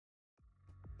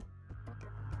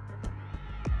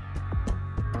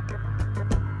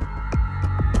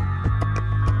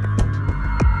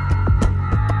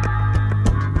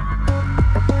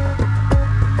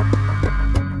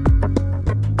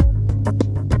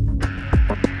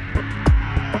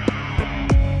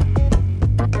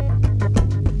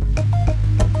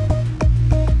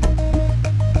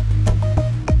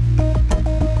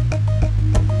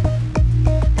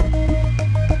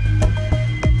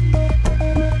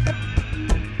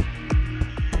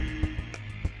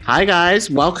Hi, guys.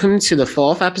 Welcome to the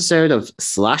fourth episode of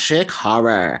Slashic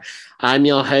Horror. I'm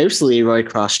your host, Leroy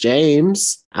Cross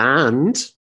James, and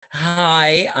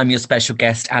Hi, I'm your special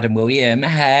guest, Adam William.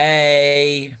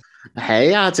 Hey.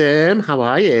 hey, Adam, how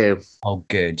are you? Oh,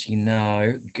 good.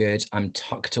 Good. I'm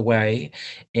tucked away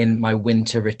in my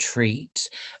winter retreat,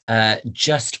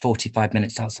 just 45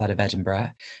 minutes outside of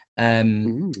Edinburgh,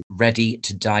 Mm, ready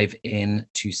to dive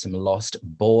into some lost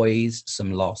boys,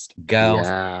 some lost girls,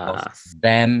 lost yes,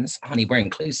 thems. Honey, we're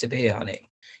inclusive here, honey.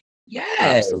 Yeah.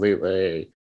 absolutely.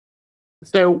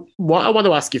 So, what I want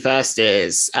to ask you first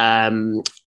is,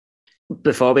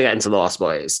 before we get into the Lost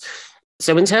Boys,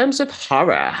 so in terms of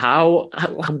horror,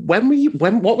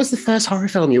 what was the first horror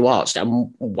film you watched,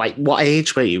 and what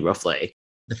age were you roughly?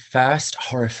 The first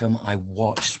horror film I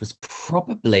watched was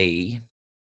probably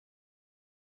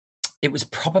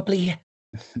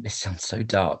this sounds so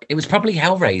dark. It was probably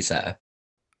Hellraiser.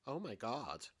 Oh my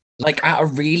God. Like at a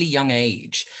really young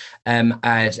age, I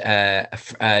had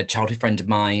a childhood friend of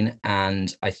mine,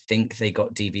 and I think they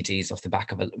got DVDs off the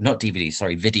back of not DVDs,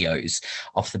 sorry, videos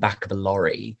off the back of a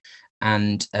lorry,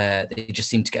 and they just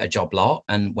seemed to get a job lot.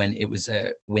 And when it was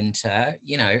winter,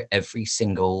 every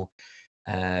single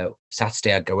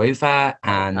Saturday I'd go over Oh,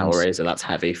 and Hellraiser, that's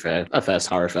heavy for a first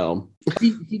horror film.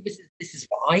 this is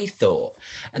what I thought.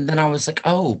 And then I was like,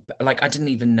 oh, like I didn't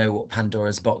even know what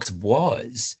Pandora's box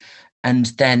was. And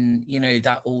then,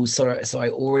 that all so I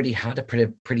already had a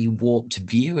pretty warped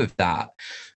view of that.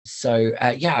 So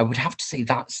yeah, I would have to say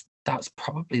that's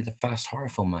probably the first horror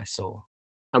film I saw.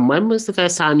 And when was the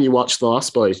first time you watched The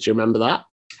Lost Boys? Do you remember that?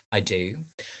 I do.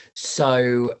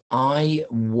 So I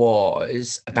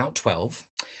was about 12,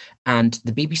 and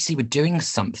the BBC were doing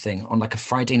something on like a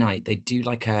Friday night. They do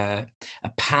like a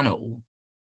panel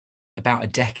about a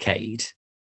decade,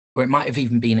 or it might have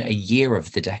even been a year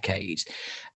of the decade.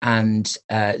 And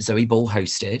Zoe Ball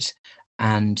hosted,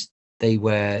 and they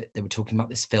were talking about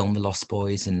this film, The Lost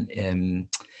Boys, and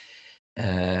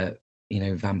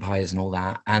vampires and all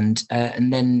that. And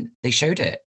then they showed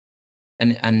it,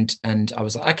 and I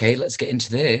was like, okay, let's get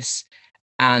into this.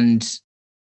 And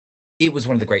it was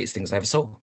one of the greatest things I ever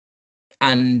saw.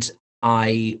 And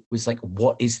I was like,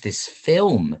 what is this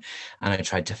film? And I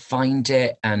tried to find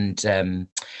it, and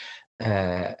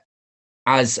uh,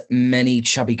 as many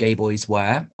chubby gay boys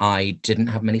were, I didn't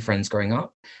have many friends growing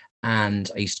up. And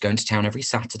I used to go into town every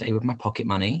Saturday with my pocket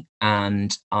money,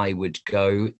 and I would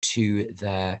go to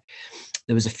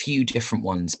there was a few different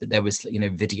ones, but there was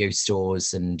video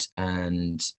stores and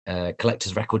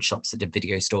collectors record shops that did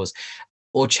video stores,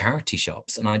 or charity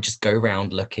shops, and I'd just go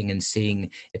around looking and seeing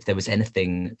if there was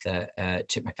anything that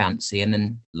took my fancy. And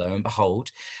then lo and behold,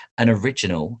 an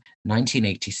original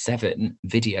 1987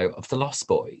 video of The Lost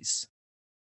Boys,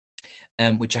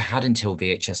 which I had until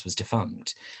VHS was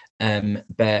defunct.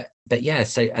 But yeah,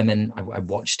 so and then I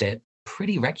watched it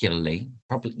pretty regularly,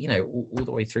 probably all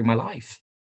the way through my life.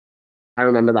 I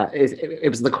remember that. It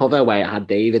was the cover where it had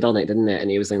David on it, didn't it?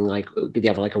 And he was in like, did he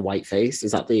have like a white face?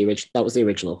 Is that the original? That was the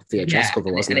original VHS Yeah,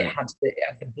 cover, wasn't and it? it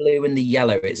had the blue and the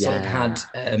yellow. It sort of had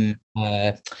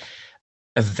Yeah.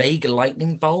 a vague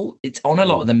lightning bolt. It's on a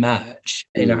lot of Mm, the merch.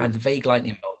 It mm. had the vague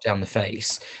lightning bolt down the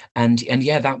face, and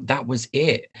yeah, that was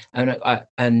it.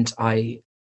 And I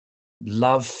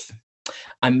love.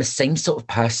 I'm the same sort of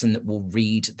person that will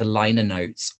read the liner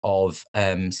notes of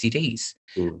CDs.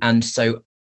 Mm. And so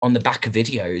on the back of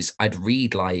videos, I'd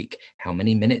read like how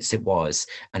many minutes it was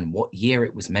and what year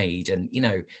it was made. And,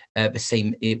 the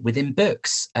same within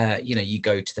books, you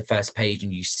go to the first page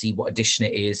and you see what edition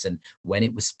it is and when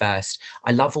it was first.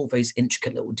 I love all those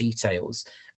intricate little details.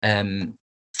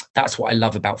 That's what I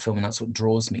love about film, and that's what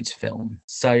draws me to film.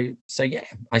 So yeah,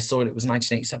 I saw it was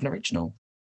 1987 original.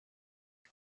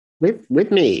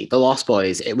 With me, The Lost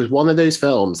Boys, it was one of those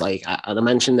films. Like, and I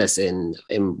mentioned this in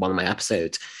one of my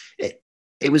episodes.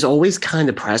 It was always kind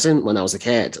of present when I was a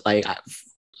kid. Like,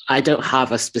 I don't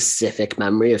have a specific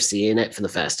memory of seeing it for the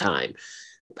first time.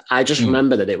 I just Mm.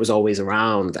 remember that it was always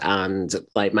around, and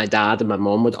like my dad and my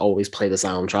mum would always play the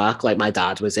soundtrack. Like my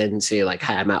dad was into like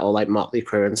hair metal, like Motley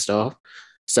Crue and stuff.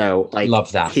 So like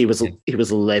Love that. he was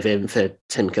living for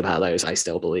Tim Cabello's I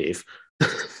Still Believe,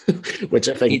 which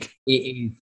I It think, it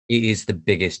is it is the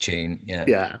biggest tune. Yeah.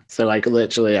 yeah. So like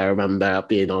literally, I remember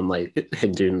being on like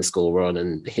him doing the school run,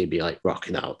 and he'd be like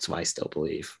rocking out to I Still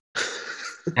Believe.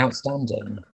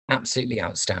 Outstanding. Absolutely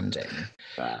outstanding.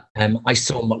 Yeah. I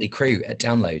saw Motley Crue at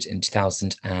Download in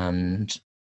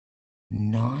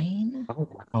 2009. Oh,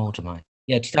 How old am I?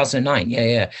 Yeah, 2009. Yeah,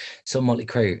 yeah. Saw Motley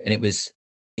Crue, and it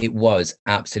was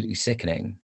absolutely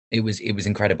sickening. It was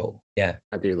incredible. Yeah.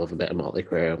 I do love a bit of Motley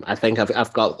Crue. I think I've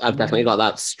definitely got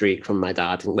that streak from my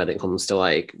dad when it comes to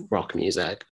like rock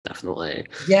music. Definitely.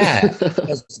 Yeah.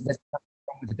 There's nothing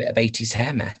wrong with a bit of 80s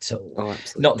hair metal. Oh,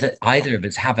 absolutely. Not that either of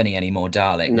us have any anymore,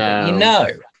 darling. No. But you know.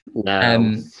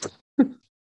 No.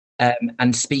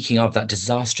 And speaking of that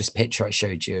disastrous picture I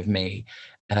showed you of me,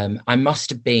 I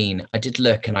did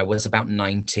look and I was about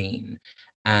 19.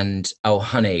 And oh,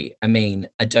 honey, I mean,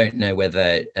 I don't know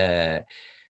whether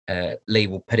Lee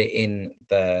will put it in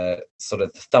the sort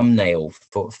of thumbnail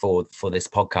for this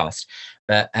podcast,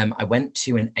 but I went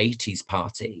to an 80s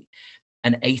party,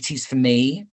 and 80s for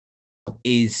me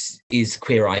is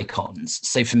queer icons.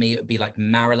 So for me, it would be like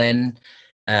Marilyn,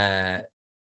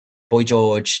 Boy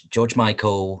George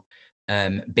Michael,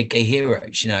 big gay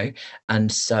heroes, you know.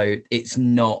 And so it's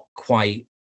not quite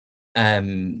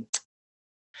neon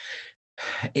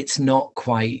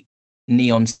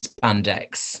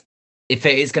spandex. If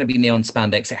it is going to be neon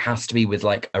spandex, it has to be with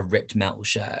like a ripped metal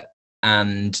shirt.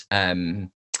 And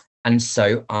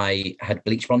so I had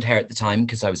bleach blonde hair at the time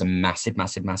because I was a massive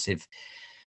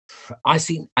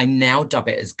I now dub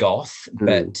it as goth,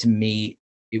 but to me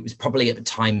it was probably at the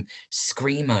time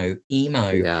screamo, emo.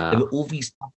 Yeah. There were all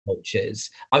these cultures.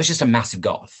 I was just a massive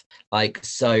goth. Like,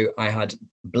 so I had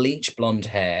bleach blonde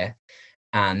hair,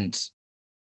 and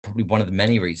probably one of the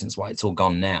many reasons why it's all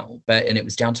gone now. And it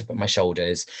was down to my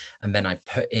shoulders, and then I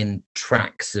put in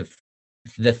tracks of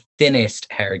the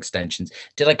thinnest hair extensions.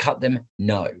 Did I cut them?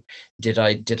 No. Did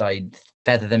I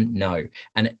feather them? No.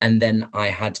 And then I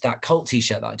had that cult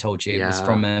t-shirt that I told you. It was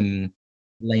from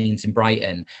Lanes in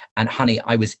Brighton, and honey,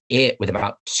 I was it with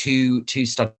about two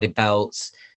studded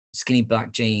belts, skinny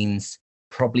black jeans,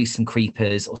 probably some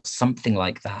creepers or something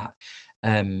like that.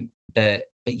 But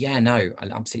yeah, no, I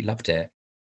absolutely loved it.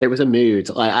 It was a mood,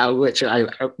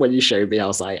 like when you showed me, I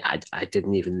was like, I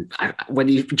didn't even. When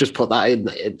you just put that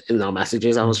in our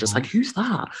messages, I was just like, who's that?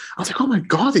 I was like, oh my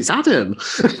god, it's Adam.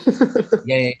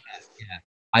 Yeah.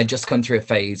 I just gone through a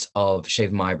phase of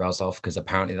shaving my eyebrows off because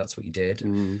apparently that's what you did,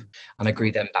 and I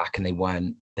grew them back, and they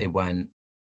weren't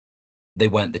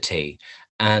the tea.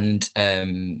 And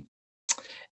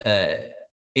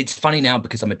it's funny now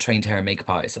because I'm a trained hair and makeup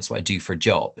artist. That's what I do for a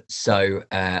job. So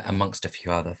amongst a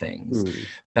few other things,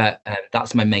 but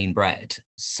that's my main bread.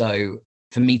 So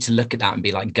for me to look at that and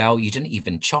be like, girl, you didn't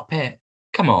even chop it.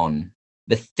 Come on.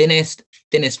 The thinnest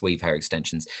weave hair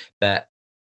extensions. But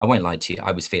I won't lie to you.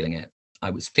 I was feeling it.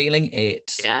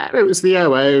 Yeah, it was the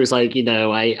OO. It was like, you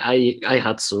know, I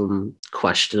had some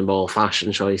questionable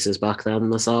fashion choices back then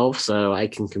myself, so I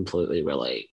can completely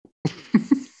relate.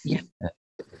 Yeah.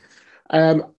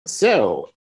 So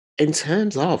in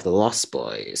terms of The Lost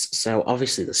Boys, so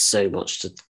obviously there's so much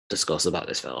to discuss about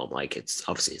this film. Like, it's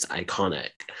iconic.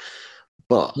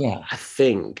 But yeah, I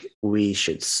think we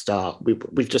should start.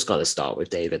 We've just got to start with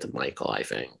David and Michael. I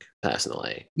think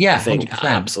personally, yeah, I think 100%.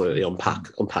 Absolutely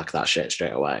unpack that shit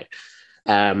straight away.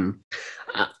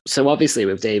 So obviously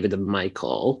with David and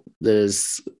Michael,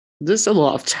 there's a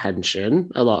lot of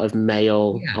tension, a lot of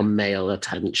male on male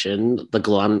attention, the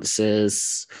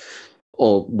glances,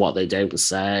 or what they don't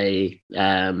say,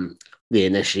 the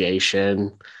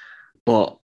initiation,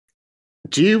 but.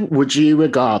 Would you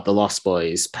regard The Lost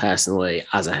Boys personally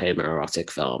as a homoerotic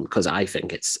film? Because I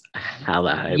think it's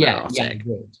hella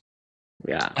homoerotic.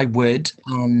 Yeah, I would.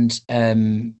 And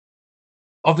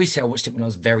obviously I watched it when I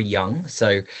was very young,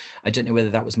 so I don't know whether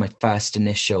that was my first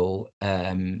initial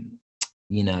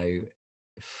you know,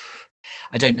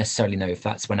 I don't necessarily know if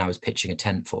that's when I was pitching a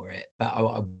tent for it, but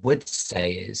I would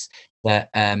say is that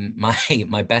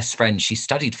my best friend, she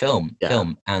studied film,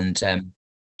 and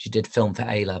she did film for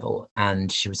A-level,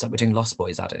 and she was like, we're doing Lost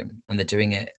Boys, Adam, and they're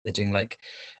doing like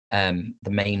the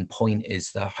main point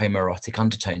is the homoerotic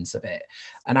undertones of it.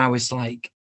 And I was like,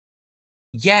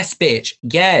 yes, bitch,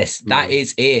 yes, that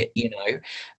is it, you know.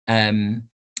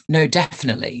 No,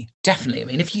 definitely. I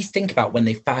mean, if you think about when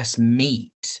they first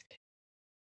meet,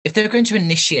 if they're going to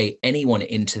initiate anyone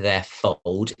into their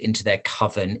fold, into their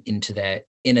coven, into their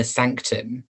inner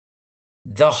sanctum,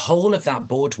 the whole of that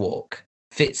boardwalk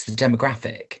fits the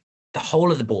demographic. The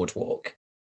whole of the boardwalk,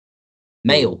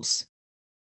 males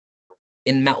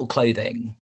in metal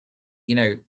clothing, you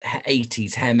know,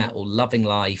 80s hair metal, loving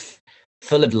life,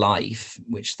 full of life,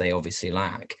 which they obviously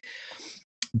lack.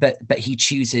 But he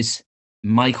chooses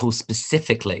Michael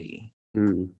specifically.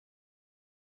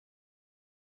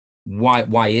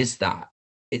 Why is that?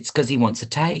 It's because he wants a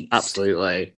taste.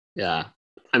 Absolutely, yeah.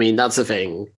 I mean, that's the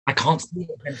thing. I can't see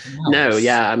it. No,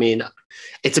 yeah. I mean,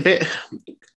 it's a bit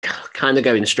kind of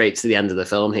going straight to the end of the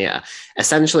film here.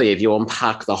 Essentially, if you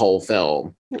unpack the whole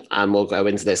film, and we'll go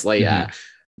into this later,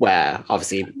 where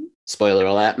obviously, spoiler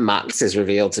alert, Max is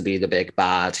revealed to be the big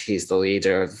bad. He's the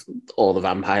leader of all the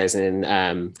vampires in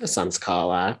Santa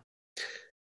Carla.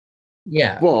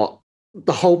 Yeah. But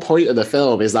the whole point of the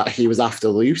film is that he was after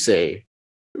Lucy,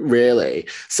 really.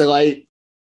 So like,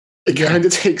 it kind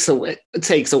of takes away.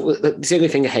 The only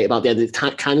thing I hate about the end. It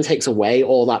kind of takes away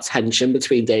all that tension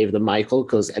between David and Michael,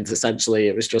 because it's essentially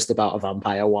it was just about a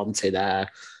vampire wanting a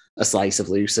slice of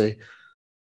Lucy.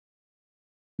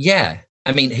 Yeah,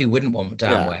 I mean, who wouldn't want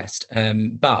Dan Yeah. West?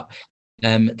 But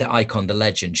the icon, the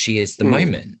legend, she is the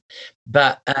moment.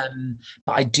 But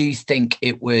I do think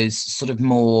it was sort of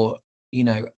more, you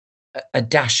know, a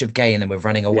dash of gay, and then we're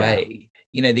running away.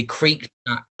 You know, they creaked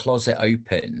that closet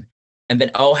open, and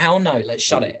then, oh hell no, let's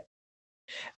shut it.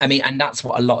 I mean, and that's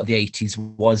what a lot of the 80s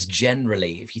was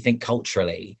generally. If you think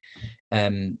culturally,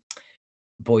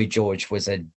 Boy George was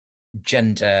a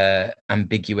gender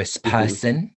ambiguous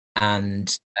person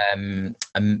and a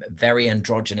very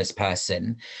androgynous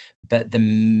person, but the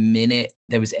minute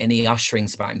there was any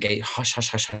usherings about him gay, hush, hush,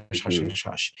 hush, hush, hush, hush,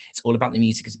 hush. It's all about the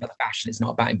music, it's about the fashion, it's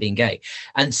not about him being gay.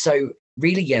 And so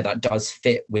really, yeah, that does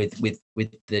fit with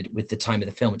the time of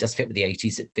the film. It does fit with the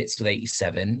 80s, it fits with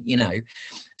 87, you know.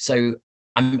 So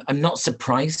I'm not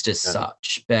surprised as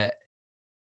such, but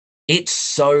it's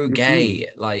so gay.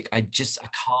 Like I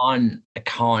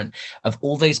can't. Of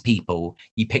all those people,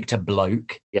 you picked a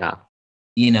bloke. Yeah.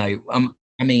 You know,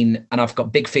 I mean, and I've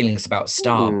got big feelings about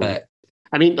Star, but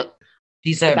I mean,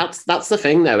 he's a, that's the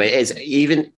thing, though. It is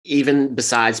even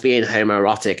besides being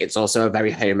homoerotic, it's also a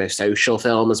very homosocial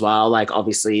film as well. Like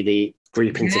obviously the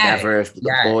grouping together of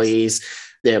the boys,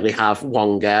 they only have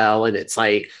one girl, and it's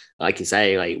like you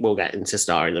say, like we'll get into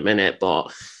Star in a minute,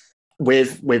 but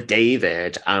with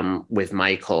David, with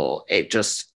Michael, it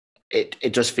just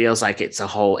feels like it's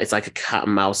like a cat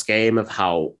and mouse game of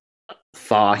how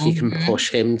far he can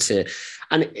push him to,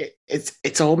 and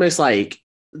it's almost like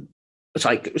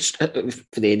for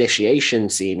the initiation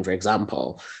scene, for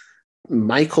example,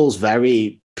 Michael's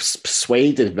very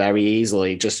persuaded very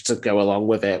easily just to go along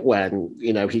with it when,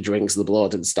 you know, he drinks the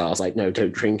blood and Star's like, no,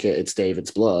 don't drink it, it's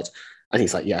David's blood, and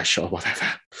he's like, yeah, sure, whatever.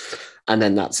 And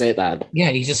then that's it then. Yeah,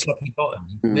 he's a sloppy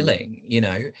bottom, willing, you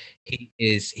know. He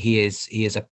is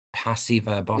a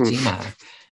passiva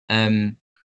bottima.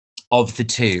 Of the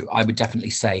two, I would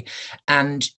definitely say.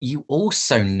 And you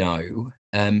also know,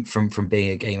 from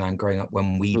being a gay man growing up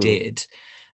when we did,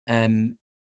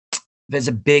 there's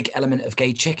a big element of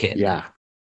gay chicken. Yeah.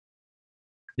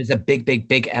 There's a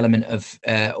big element of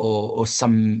or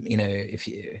some, you know, if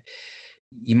you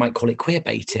might call it queer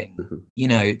baiting. You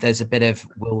know, there's a bit of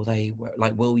are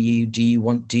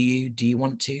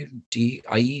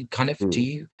you kind of do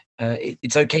you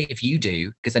it's okay if you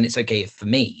do, because then it's okay for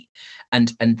me,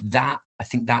 and that, I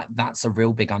think that's a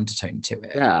real big undertone to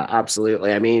it. Yeah,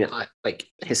 absolutely. I mean, like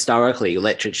historically,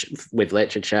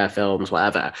 literature, films,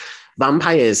 whatever,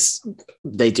 vampires,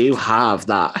 they do have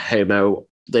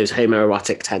those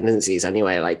homoerotic tendencies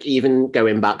anyway. Like even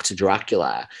going back to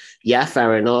Dracula, yeah,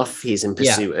 fair enough, he's in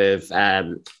pursuit of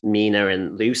Mina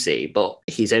and Lucy, but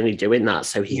he's only doing that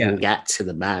so he can get to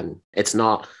the men. It's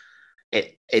not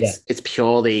it's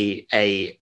purely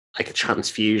a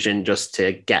transfusion just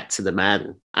to get to the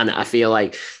men. And I feel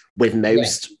like with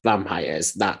most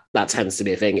vampires, that tends to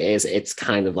be a thing. It's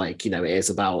kind of like, you know, it is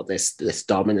about this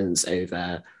dominance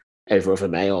over other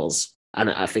males. And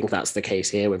I think that's the case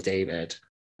here with David.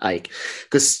 Like,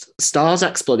 because Star's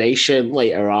explanation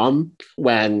later on,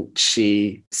 when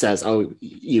she says, "Oh,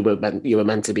 you were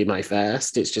meant to be my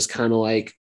first," it's just kind of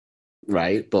like,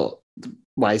 right, but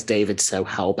why is David so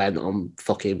hell-bent on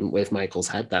fucking with Michael's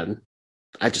head then?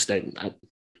 I just don't.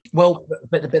 Well,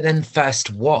 but then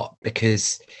first what?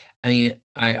 Because I mean,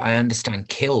 I understand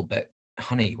kill, but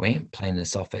honey, we ain't playing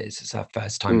this off as it's our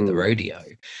first time at the rodeo.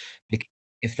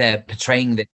 If they're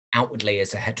portraying this outwardly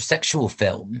as a heterosexual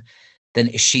film, then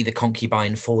is she the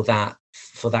concubine for that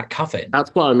coven?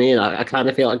 That's what I mean. I kind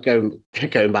of feel like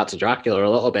going back to Dracula a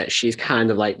little bit. She's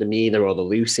kind of like the Mina or the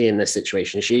Lucy in this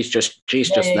situation. She's just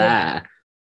there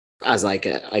as like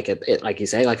you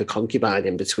say, like a concubine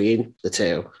in between the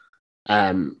two,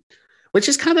 which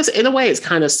is kind of, in a way, it's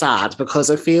kind of sad, because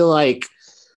I feel like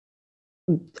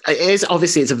it is,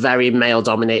 obviously it's a very male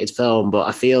dominated film, but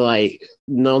I feel like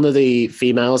none of the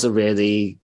females are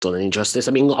really done any justice.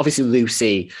 I mean, obviously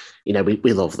Lucy, you know,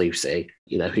 we love Lucy,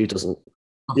 you know, who doesn't?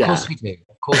 Of course we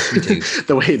do.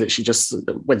 The way that she just,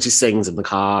 when she sings in the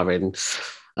car, and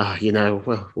you know,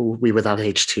 well, we were that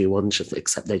age too, once,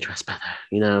 except they dress better,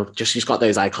 you know, just, she's got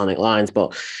those iconic lines.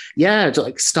 But yeah,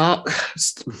 like Star,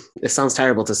 it sounds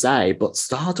terrible to say, but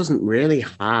Star doesn't really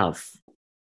have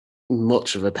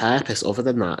much of a purpose other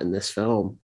than that in this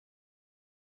film.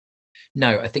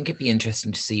 No, I think it'd be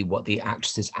interesting to see what the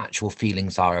actress's actual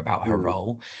feelings are about her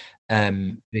role,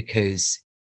 because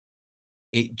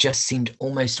it just seemed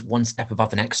almost one step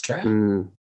above an extra.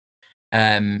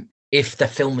 If the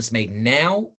film was made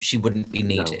now, she wouldn't be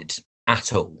needed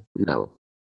at all. No.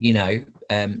 You know,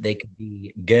 they could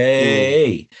be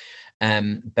gay.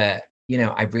 But you know,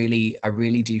 I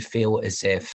really do feel as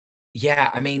if, yeah,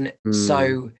 I mean,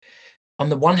 so on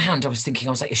the one hand, I was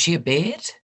like, is she a beard?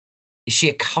 Is she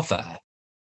a cover?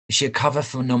 Is she a cover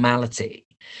for normality?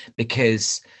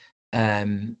 Because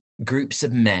groups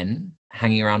of men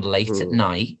hanging around late at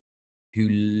night who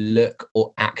look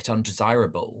or act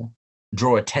undesirable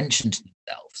draw attention to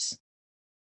themselves.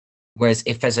 Whereas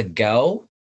if there's a girl,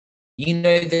 you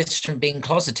know this from being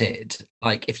closeted.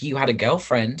 Like if you had a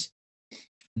girlfriend,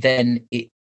 then it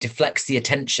deflects the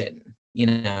attention, you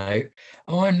know.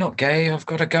 Oh, I'm not gay, I've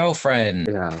got a girlfriend.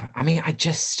 Yeah. I mean, I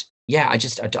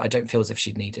don't feel as if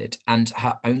she'd needed. And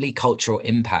her only cultural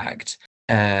impact,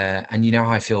 and you know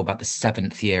how I feel about the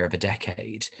 7th year of a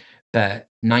decade, but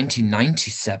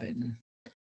 1997,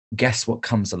 guess what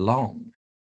comes along?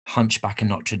 Hunchback of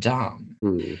Notre Dame.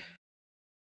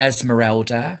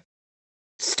 Esmeralda,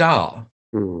 Star.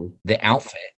 The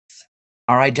outfits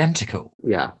are identical.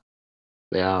 Yeah,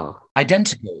 they are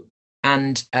identical.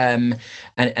 And I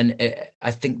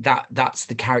think that's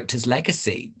the character's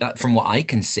legacy. That, from what I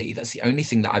can see, that's the only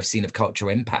thing that I've seen of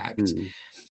cultural impact.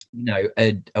 You know,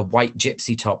 a white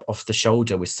gypsy top off the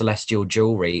shoulder with celestial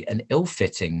jewelry, an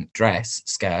ill-fitting dress,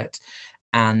 skirt,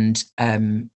 and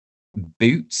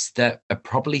boots that are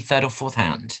probably third or fourth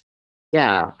hand.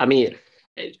 Yeah, I mean,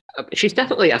 she's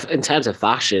definitely, in terms of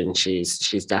fashion, she's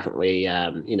definitely,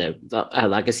 you know, her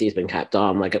legacy has been kept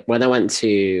on. Like when I went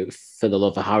to For the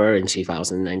Love of Horror in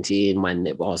 2019, when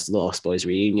it was the Lost Boys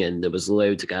reunion, there was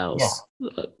loads of girls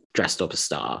dressed up as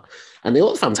Star, and they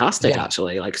looked fantastic.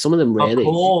 Actually, like some of them really,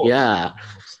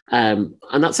 and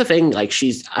that's the thing. Like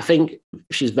I think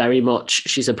she's very much,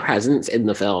 she's a presence in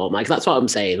the film. Like that's what I'm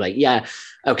saying. Like, yeah,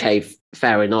 okay,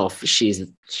 fair enough. She's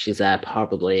there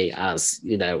probably as,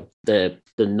 you know, the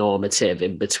normative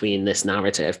in between this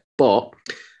narrative, but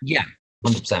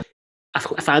 100%. I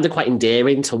found her quite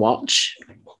endearing to watch.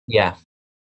 Yeah.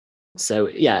 So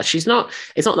yeah, it's not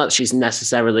that she's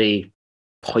necessarily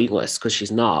pointless, because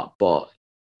she's not, but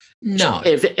no,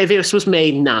 if this was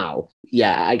made now,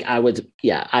 I would,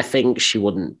 I think she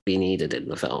wouldn't be needed in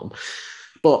the film.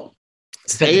 But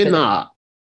saying that,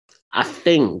 I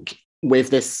think with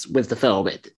the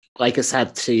film, like I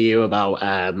said to you about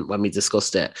when we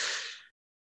discussed it,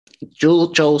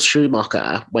 Joel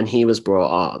Schumacher, when he was brought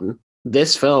on,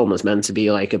 this film was meant to be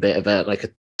like a bit of a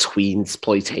tween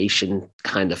exploitation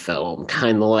kind of film,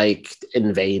 kind of like in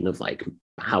the vein of like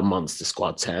how Monster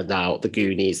Squad turned out, the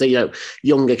Goonies, you know,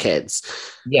 younger kids.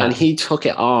 And he took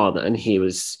it on, and he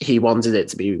wanted it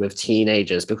to be with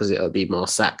teenagers because it would be more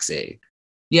sexy.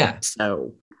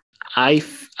 So I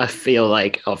feel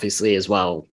like, obviously, as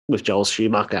well, with Joel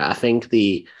Schumacher, I think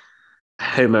the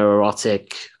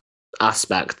homoerotic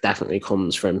aspect definitely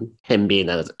comes from him being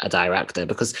a director,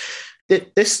 because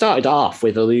this started off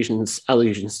with allusions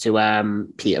to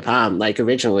Peter Pan. Like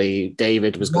originally,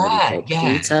 David was going to be called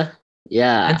Peter.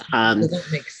 And that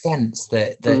makes sense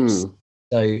that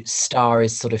so Star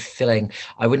is sort of filling.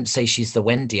 I wouldn't say she's the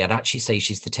Wendy. I'd actually say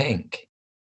she's the Tink.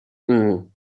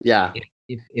 Yeah.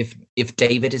 If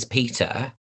David is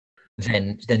Peter,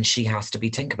 then she has to be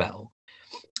Tinkerbell,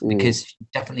 because she's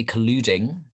definitely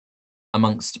colluding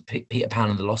amongst Peter Pan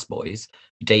and the Lost Boys,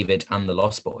 David and the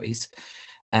Lost Boys,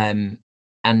 and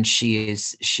she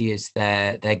is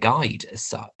their guide as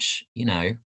such, you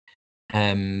know,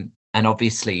 and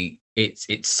obviously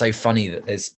it's so funny that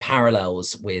there's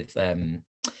parallels with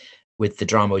the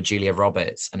drama with Julia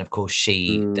Roberts, and of course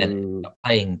she then ended up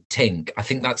playing Tink. I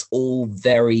think that's all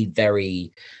very,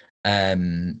 very. I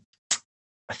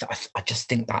just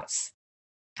think that's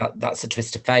a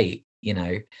twist of fate, you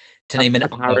know. To name an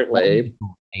apparently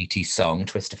 80s song,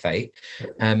 "Twist of Fate."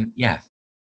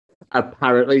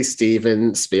 Apparently,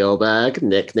 Steven Spielberg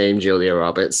nicknamed Julia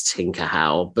Roberts Tinker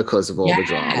Hell because of all the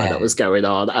drama that was going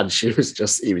on, and he was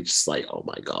just like, "Oh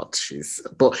my god,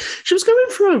 but she was going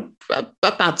through a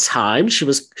bad time." She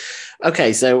was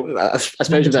okay. So I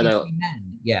suppose you better.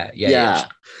 Yeah.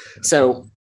 So,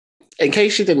 in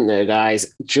case you didn't know,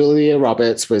 guys, Julia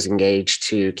Roberts was engaged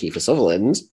to Kiefer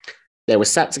Sutherland. They were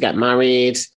set to get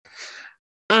married,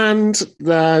 and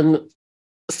then.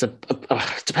 So,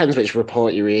 depends which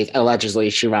report you read. Allegedly,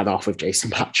 she ran off with Jason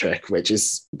Patric,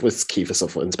 was Kiefer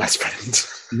Sutherland's best friend.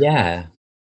 Yeah,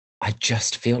 I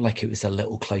just feel like it was a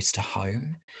little close to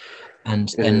home,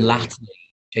 and then latterly,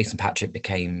 Jason Patric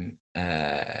became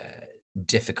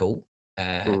difficult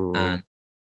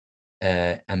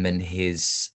and then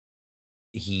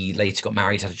he later got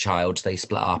married, had a child. They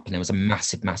split up, and there was a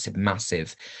massive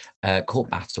court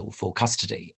battle for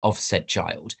custody of said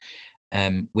child,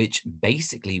 which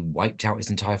basically wiped out his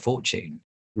entire fortune.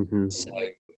 So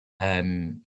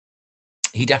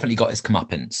he definitely got his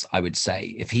comeuppance, I would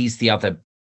say. If he's the other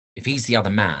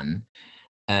man,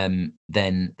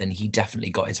 then he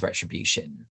definitely got his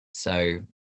retribution. So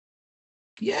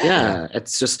yeah,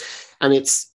 it's just, and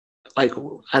it's like,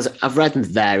 as I've read in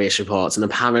various reports, and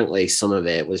apparently some of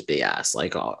it was BS.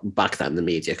 Like, back then the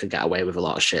media could get away with a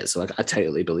lot of shit, so I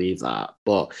totally believe that.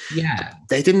 But yeah,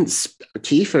 they didn't.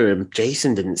 Kiefer and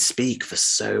Jason didn't speak for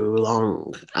so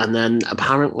long, and then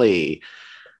apparently,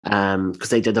 because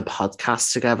they did a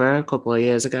podcast together a couple of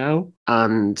years ago,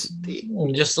 and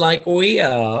just like we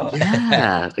are.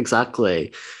 Yeah,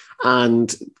 exactly. And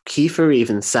Kiefer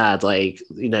even said, like,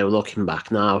 looking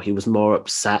back now, he was more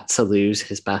upset to lose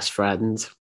his best friend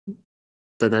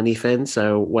than anything.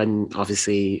 So when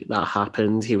obviously that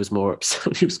happened, he was more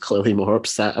upset. He was clearly more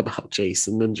upset about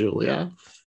Jason than Julia,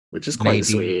 which is quite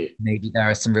sweet. Maybe there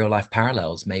are some real life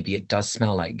parallels. Maybe it does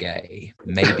smell like gay.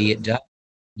 Maybe it does.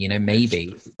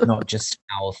 Maybe not just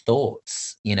our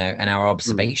thoughts, and our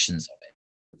observations of it.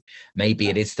 Maybe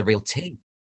it is the real tea.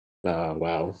 Oh,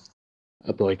 wow.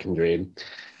 A boy can dream.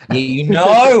 But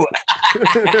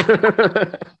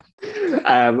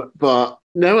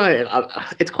no,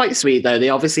 it's quite sweet though. They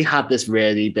obviously had this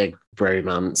really big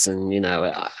bromance, and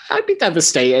I'd be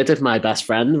devastated if my best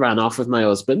friend ran off with my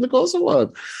husband. Of course I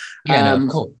would. Yeah, no, of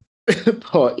course.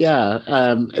 But yeah,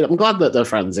 I'm glad that they're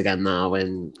friends again now.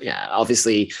 And yeah,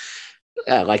 obviously,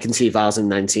 like in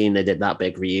 2019, they did that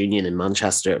big reunion in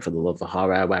Manchester for the Love of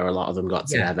Horror, where a lot of them got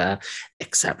together,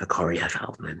 except for Corey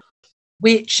Feldman.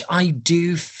 Which I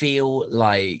do feel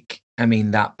like,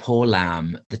 that poor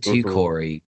lamb, the two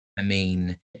Corey,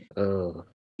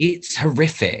 it's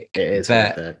horrific. It is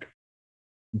horrific.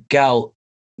 Girl,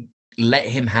 let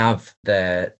him have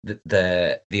the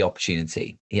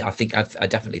opportunity. I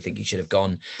definitely think he should have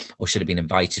gone or should have been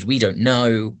invited. We don't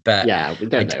know, but yeah, we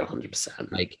don't know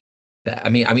 100%. Like, where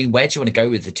do you want to go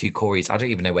with the two Coreys? I don't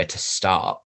even know where to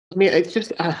start. It's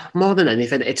just more than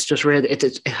anything, it's just really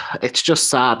it's just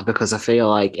sad, because I feel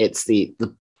like it's the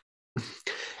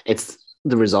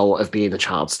result of being a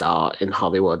child star in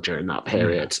Hollywood during that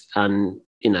period, and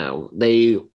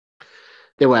they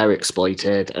were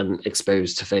exploited and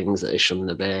exposed to things that they shouldn't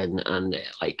have been, and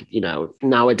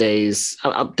nowadays,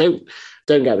 don't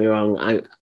get me wrong,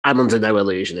 I'm under no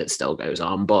illusion it still goes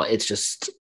on, but it's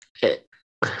just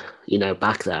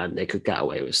back then they could get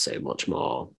away with so much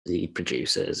more, the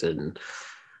producers and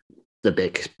the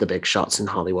big shots in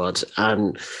Hollywood.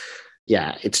 And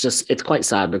yeah, it's quite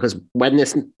sad, because when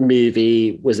this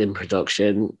movie was in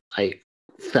production, like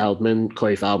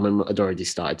Corey Feldman had already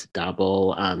started to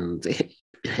dabble, and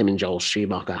him and Joel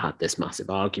Schumacher had this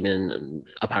massive argument, and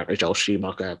apparently Joel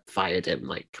Schumacher fired him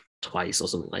like twice or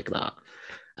something like that.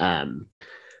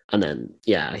 And then,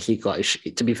 yeah, he got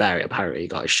to be fair, apparently he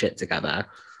got his shit together.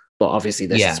 But obviously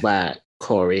this is where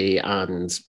Corey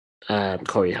and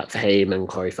Corey Haim and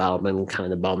Corey Feldman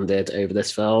kind of bonded over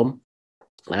this film.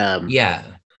 I've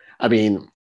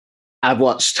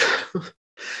watched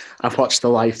the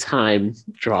Lifetime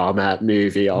drama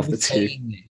movie of the two.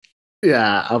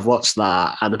 Yeah, I've watched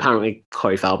that, and apparently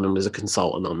Corey Feldman was a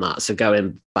consultant on that. So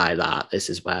going by that, this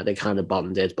is where they kind of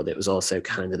bonded, but it was also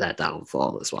kind of their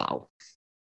downfall as well.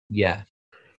 Yeah,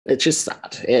 it's just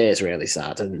sad. It is really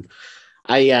sad, and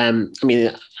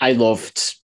I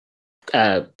loved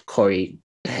Corey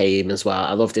Haim as well.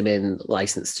 I loved him in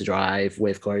License to Drive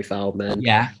with Corey Feldman.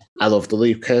 Yeah, I loved The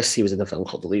Lucas. He was in a film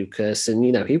called The Lucas, and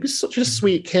he was such a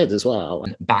sweet kid as well.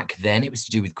 Back then, it was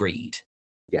to do with greed.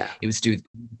 Yeah, it was to do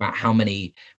about how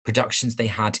many productions they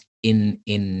had in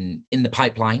the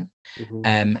pipeline,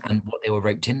 and what they were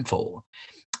roped in for.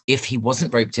 If he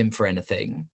wasn't roped in for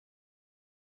anything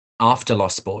after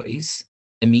Lost Boys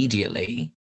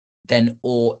immediately, then,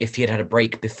 or if he had a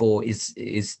break before is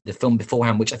the film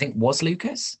beforehand, which I think was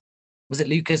Lucas. Was it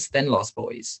Lucas then Lost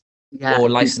Boys? Yeah, or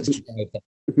License to Drive?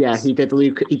 Yeah, he did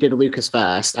Lucas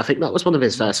first. I think that was one of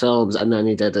his first films, and then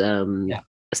he did a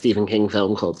Stephen King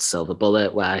film called Silver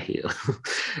Bullet, where he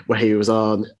was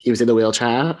in a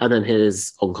wheelchair, and then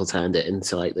his uncle turned it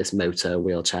into like this motor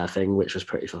wheelchair thing, which was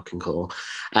pretty fucking cool.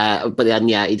 But then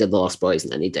he did The Lost Boys,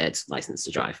 and then he did License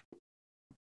to Drive.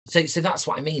 So that's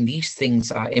what I mean. These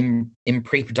things are in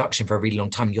pre-production for a really long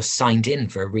time. You're signed in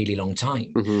for a really long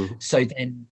time. So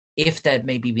then, if there'd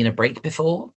maybe been a break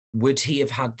before, would he have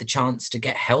had the chance to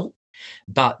get help?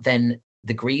 But then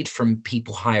the greed from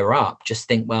people higher up just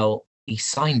think, well, he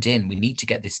signed in. We need to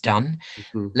get this done.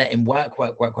 Mm-hmm. Let him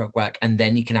work, and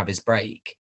then he can have his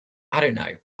break. I don't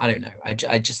know.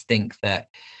 I just think that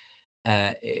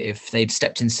if they'd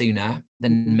stepped in sooner,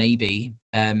 then maybe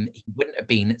he wouldn't have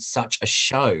been such a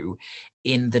show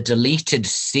in the deleted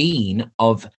scene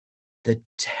of the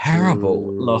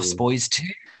terrible Lost Boys 2.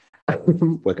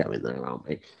 We're going there, aren't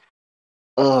we?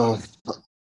 Oh,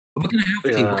 we're gonna have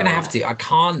to. We're gonna have to. I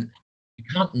can't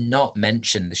not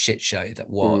mention the shit show that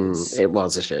was. It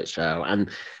was a shit show. And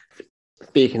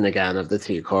speaking again of the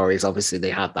two Coreys, obviously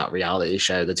they had that reality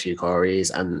show, the two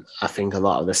Coreys, and I think a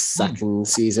lot of the second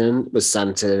season was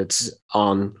centered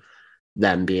on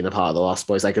them being a part of the Lost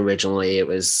Boys. Like originally it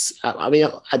was, I mean,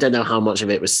 I don't know how much of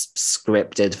it was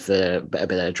scripted for a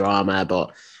bit of drama,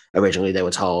 but originally they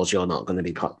were told you're not going to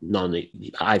be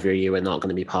either of you are not going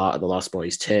to be part of the Lost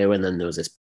Boys 2. And then there was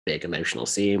this big emotional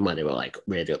scene where they were like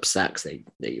really upset because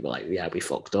they were like, yeah, we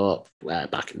fucked up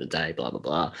back in the day, blah, blah,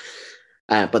 blah.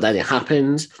 But then it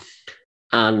happened.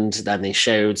 And then they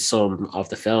showed some of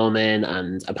the filming,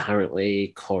 and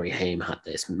apparently Corey Haim had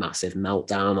this massive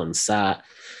meltdown on set.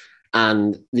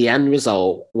 And the end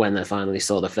result, when I finally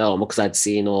saw the film, because I'd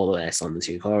seen all of this on the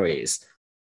two Coreys,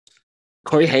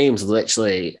 Corey Haim's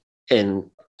literally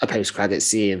in a post-credit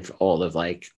scene for all of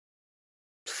like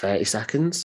 30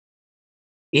 seconds.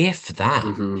 If that.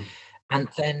 Mm-hmm. And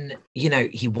then,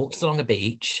 he walks along a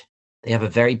beach. They have a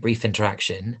very brief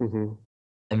interaction. Mm-hmm.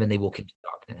 And then they walk into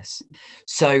darkness.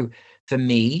 So for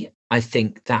me, I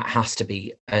think that has to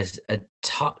be a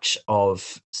touch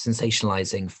of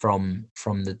sensationalizing from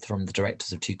the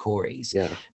directors of two Coreys.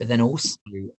 Yeah. But then also,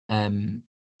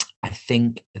 I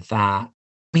think that,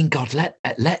 God, let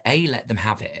them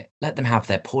have it. Let them have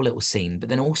their poor little scene. But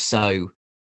then also,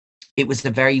 it was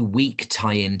a very weak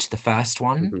tie-in to the first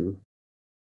one. Mm-hmm.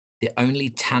 The only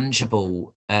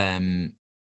tangible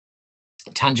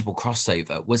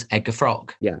crossover was Edgar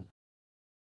Frog. Yeah.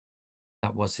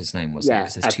 That was his name, wasn't it?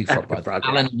 Because there's two Frog brothers.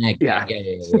 Alan and Edgar.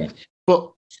 Yeah.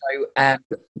 But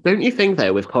don't you think,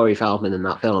 though, with Corey Feldman in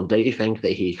that film, don't you think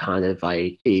that he kind of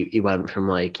like, he went from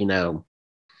like, a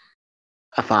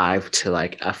 5 to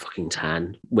like a fucking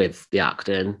 10 with the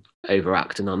acting,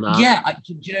 overacting on that? Yeah.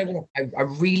 Do you know what? I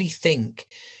really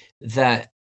think that,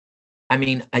 I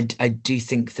do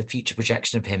think the future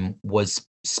projection of him was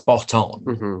spot on.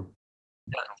 Mm-hmm.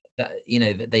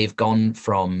 That they've gone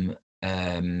from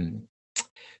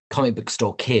comic book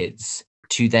store kids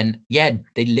to then,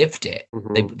 they lived it.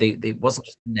 Mm-hmm. They wasn't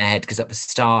just in their head, because at the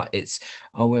start it's,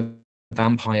 we're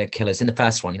vampire killers. In the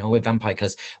first one, we're vampire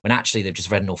killers, when actually they've just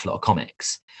read an awful lot of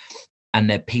comics and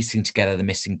they're piecing together the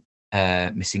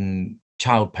missing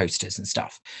child posters and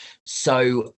stuff.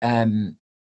 So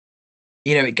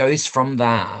it goes from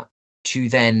that to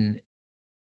then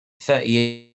 30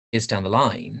 years down the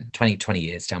line, 20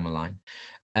 years down the line,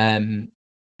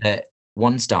 that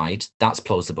one's died, that's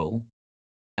plausible,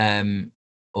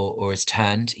 or has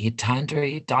turned, he turned or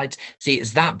he died. See,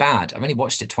 it's that bad. I've only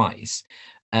watched it twice,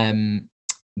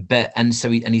 but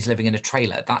he's living in a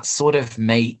trailer. That sort of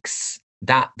makes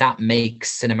that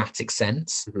makes cinematic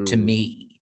sense to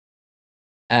me.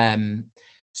 Sam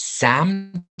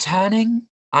turning,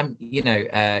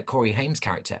 Corey Haim's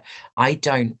character, I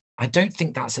don't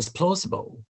think that's as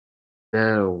plausible.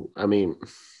 No, I'm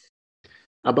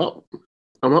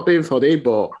not being funny,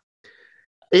 but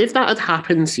if that had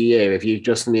happened to you, if you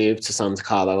just moved to Santa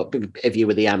Carla, if you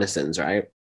were the Emersons, right?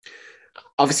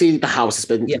 Obviously, the house has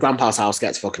been, Grandpa's house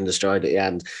gets fucking destroyed at the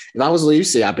end. If I was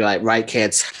Lucy, I'd be like, right,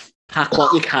 kids, pack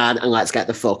what you can and let's get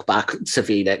the fuck back to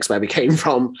Phoenix, where we came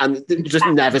from, and just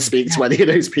never speak to any of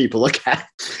those people again.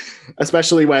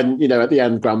 Especially when, at the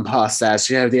end, Grandpa says,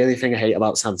 the only thing I hate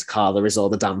about Santa Carla is all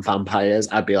the damn vampires.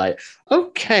 I'd be like,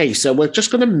 okay, so we're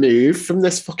just going to move from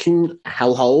this fucking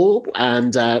hellhole,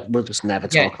 and we'll just never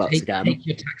talk about it again. Take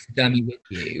your taxidermy with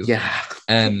you. Yeah.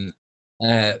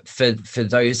 For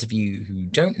those of you who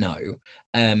don't know,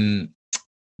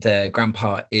 the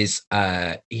Grandpa is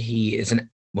he is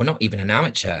not even an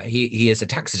amateur. He is a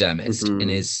taxidermist in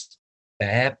his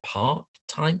spare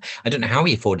part-time. I don't know how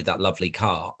he afforded that lovely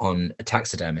car on a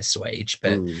taxidermist's wage,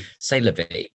 but say la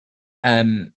vie.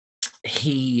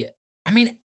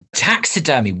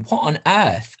 Taxidermy, what on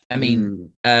earth?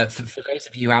 For those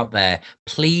of you out there,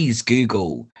 please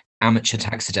Google amateur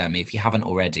taxidermy if you haven't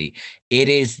already. It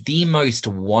is the most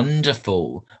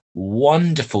wonderful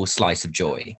slice of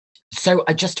joy. So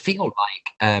I just feel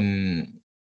like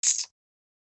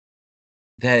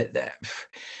that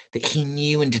he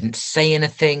knew and didn't say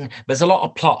anything. There's a lot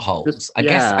of plot holes. I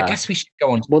guess we should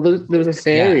go on. Well, there was a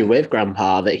theory with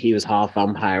Grandpa that he was half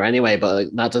vampire anyway,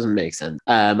 but that doesn't make sense.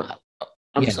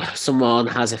 Someone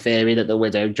has a theory that the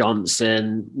Widow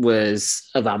Johnson was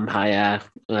a vampire,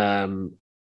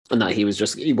 and that he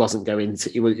wasn't going to,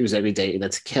 he was only dating her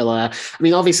to kill her. I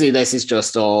mean, obviously, this is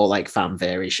just all like fan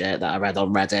theory shit that I read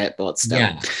on Reddit, but still.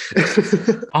 Yeah.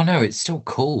 Oh no, it's still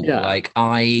cool. Yeah. Like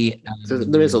so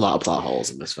there is a lot of plot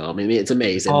holes in this film. I mean, it's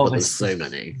amazing, but there's so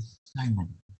many. So many.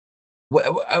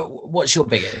 What's your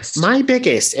biggest? My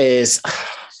biggest is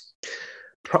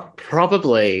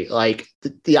probably like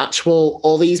the actual,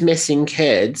 all these missing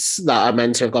kids that are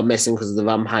meant to have gone missing because of the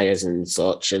vampires and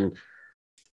such. And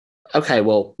okay,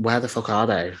 well, where the fuck are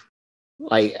they?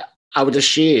 Like, I would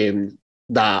assume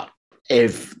that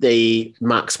if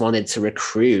Max wanted to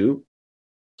recruit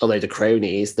a load of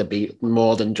cronies, there'd be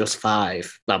more than just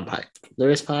 5 vampires. There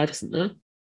is 5, isn't there?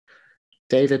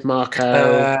 David,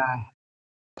 Marco,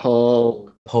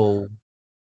 Paul.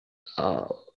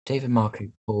 David, Marco,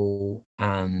 Paul,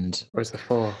 and... Where's the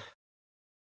 4?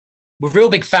 We're real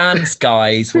big fans,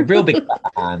 guys. We're real big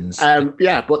fans.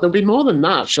 Yeah, but there'll be more than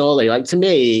that, surely. Like, to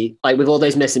me, like, with all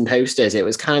those missing posters, it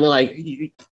was kind of like...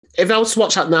 If I was to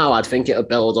watch that now, I'd think it would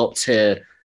build up to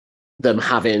them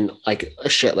having, like, a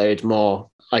shitload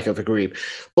more, like, of a group.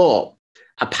 But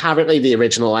apparently the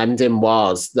original ending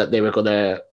was that they were going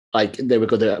to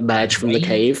emerge from the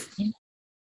cave.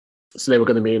 So they were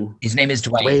going to be in... His name is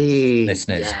Dwayne.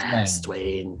 Listeners. Yes,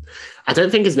 Dwayne. I don't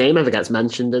think his name ever gets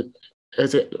mentioned.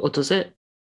 Is it, or does it?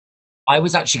 I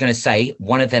was actually going to say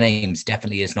one of their names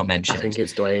definitely is not mentioned. I think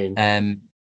it's Dwayne.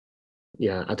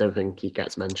 Yeah, I don't think he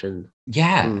gets mentioned.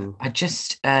 Yeah, I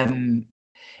just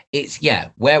it's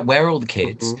where are all the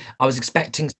kids? Mm-hmm. I was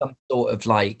expecting some sort of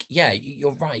like,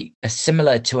 you're right, a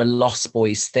similar to a Lost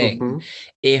Boys thing. Mm-hmm.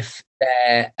 If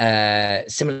they're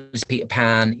similar to Peter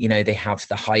Pan, they have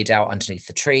the hideout underneath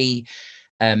the tree,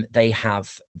 they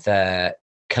have the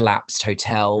collapsed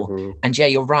hotel, and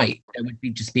you're right, there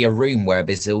would just be a room where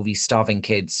there's all these starving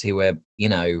kids who are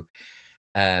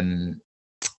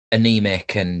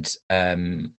anemic and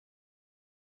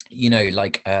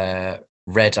like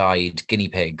red-eyed guinea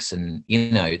pigs, and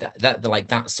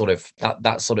that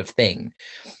sort of thing.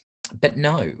 But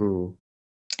no,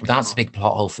 that's a big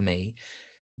plot hole for me.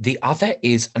 The other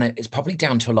is, and it's probably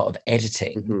down to a lot of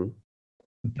editing,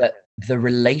 but the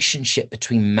relationship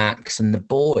between Max and the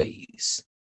boys.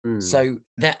 So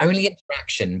their only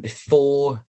interaction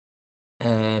before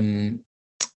the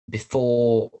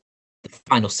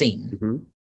final scene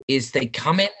is they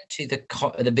come into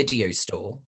the video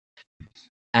store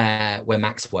where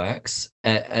Max works,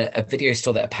 a video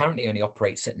store that apparently only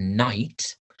operates at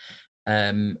night.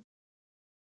 I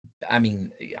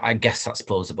mean, I guess that's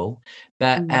plausible,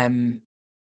 but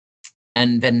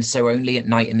and then so only at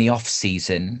night in the off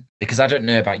season, because I don't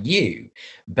know about you,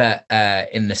 but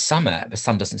in the summer the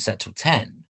sun doesn't set till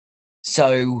 10.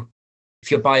 So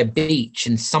if you're by a beach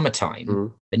in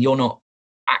summertime, then you're not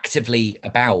actively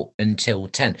about until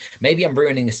 10. Maybe I'm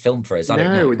ruining this film for us. I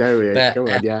don't know. No, but, go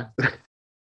on, yeah.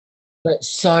 But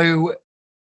so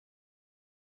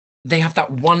they have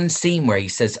that one scene where he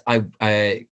says,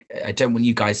 I don't want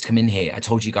you guys to come in here. I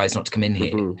told you guys not to come in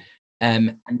here.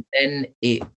 And then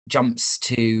it jumps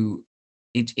to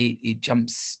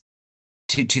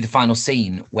the final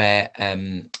scene where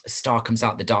Star comes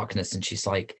out the darkness and she's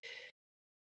like,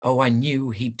 oh, I knew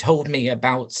he told me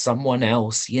about someone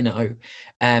else,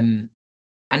 and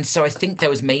so I think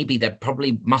there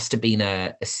probably must have been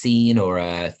a scene or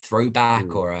a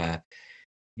throwback or a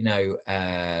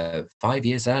 5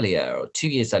 years earlier or 2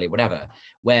 years earlier, whatever,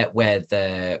 where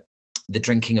the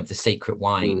drinking of the sacred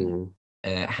wine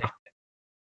happened.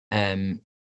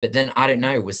 But then I don't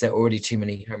know, was there already too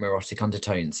many homoerotic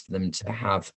undertones for them to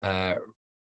have an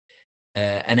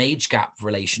age gap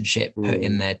relationship put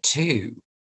in there too?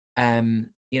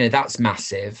 That's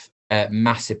massive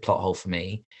plot hole for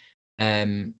me.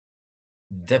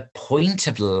 The point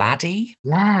of Laddie,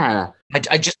 I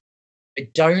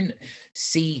don't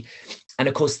see, and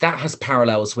of course that has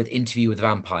parallels with Interview with the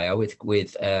Vampire with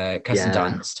Kirsten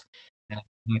Dunst,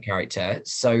 her character.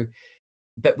 So,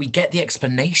 but we get the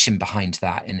explanation behind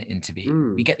that in the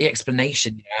Interview. We get the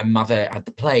explanation. Her mother had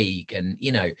the plague, and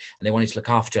and they wanted to look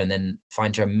after her, and then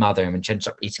find her mother, and she ends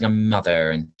up eating her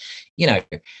mother, and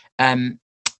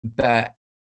but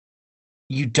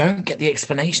you don't get the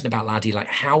explanation about Laddie, like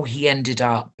how he ended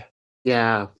up.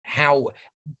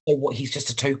 What he's just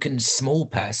a token small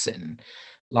person,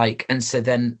 like, and so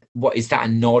then what is that,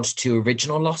 a nod to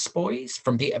original Lost Boys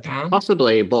from Peter Pan?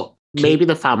 Possibly, but maybe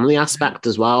the family aspect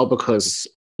as well, because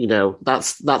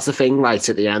that's the thing right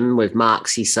at the end with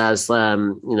Max. He says,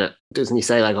 doesn't he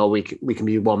say like, oh, we can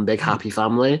be one big happy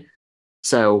family?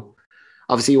 So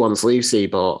obviously he wants Lucy,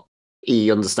 but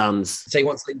he understands. So he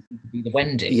wants Lucy to be the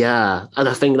Wendy. Yeah, and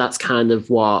I think that's kind of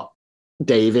what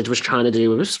David was trying to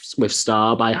do with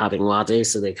Star by having Laddie,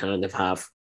 so they kind of have.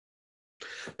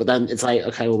 But then it's like,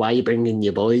 okay, well, why are you bringing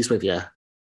your boys with you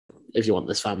if you want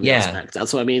this family aspect?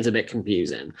 That's what I mean. It's a bit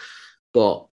confusing,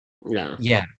 but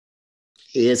yeah,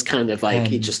 he is kind of like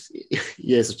he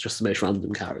is just the most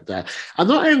random character. And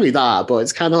not only that, but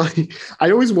it's kind of like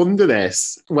I always wonder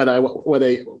this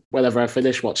whenever I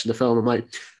finish watching the film. I'm like,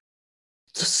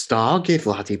 does Star give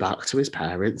Laddie back to his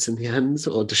parents in the end,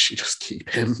 or does she just keep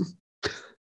him?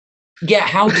 Yeah,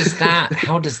 how does that?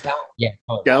 Yeah,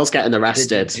 girls getting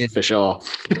arrested for sure.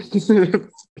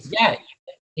 Yeah,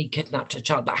 he kidnapped a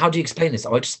child. But how do you explain this?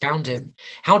 Oh, I just found him.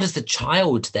 How does the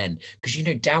child then? Because you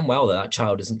know damn well that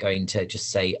child isn't going to just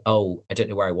say, "Oh, I don't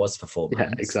know where I was for 4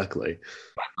 months." Yeah, exactly.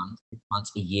 5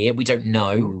 months, a year. We don't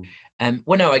know.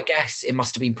 Well, no, I guess it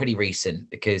must have been pretty recent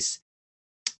because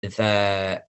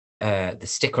the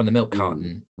sticker on the milk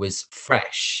carton was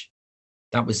fresh.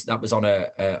 That was on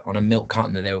a milk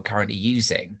carton that they were currently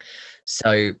using.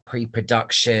 So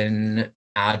pre-production,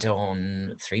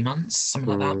 add-on 3 months,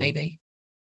 something like that, maybe.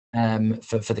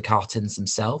 For the cartons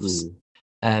themselves.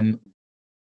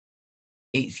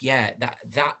 It's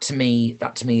that to me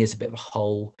is a bit of a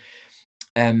hole.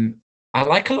 I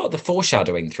like a lot of the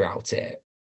foreshadowing throughout it.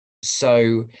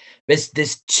 So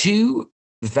there's two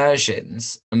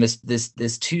versions, and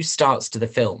there's two starts to the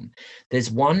film.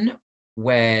 There's one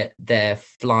where they're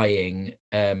flying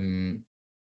in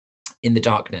the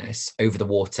darkness over the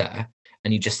water,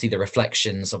 and you just see the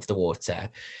reflections of the water,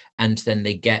 and then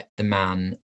they get the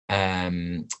man,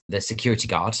 the security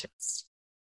guard.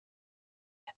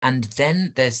 And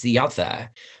then there's the other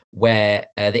where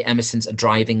the Emersons are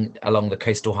driving along the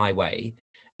coastal highway,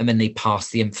 and then they pass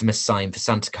the infamous sign for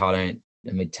Santa Carla,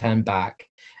 and we turn back,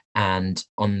 and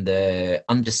on the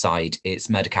underside it's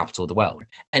murder capital of the world.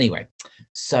 Anyway,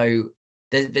 so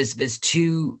there's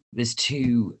two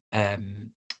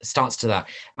starts to that,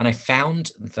 and I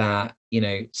found that, you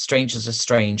know, strangers are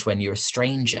strange when you're a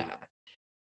stranger.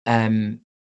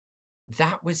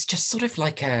 That was just sort of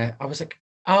like I was like,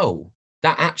 oh,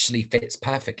 that actually fits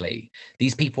perfectly.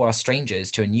 These people are strangers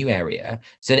to a new area,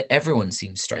 so that everyone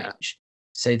seems strange.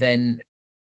 So then,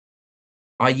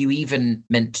 are you even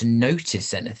meant to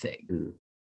notice anything?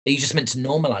 Are you just meant to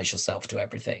normalize yourself to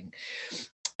everything?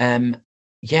 I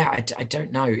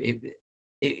don't know.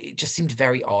 It just seemed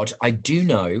very odd. I do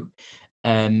know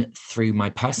through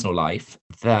my personal life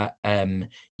that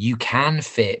you can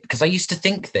fit, because I used to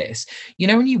think this, you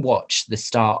know, when you watch the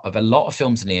start of a lot of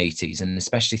films in the 80s and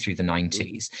especially through the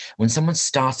 90s, when someone's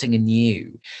starting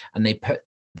anew and they put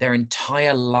their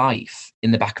entire life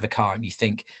in the back of a car, and you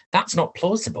think that's not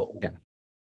plausible.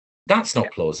 That's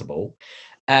not plausible.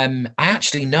 I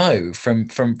actually know from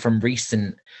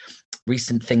recent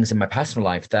things in my personal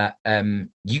life that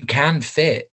you can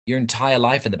fit your entire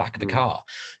life in the back of a car.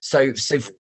 So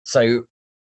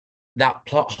that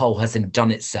plot hole hasn't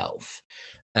done itself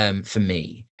for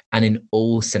me, and in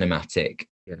all cinematic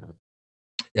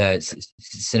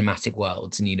cinematic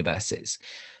worlds and universes.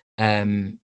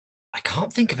 I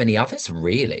can't think of any others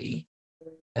really.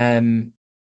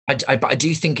 But I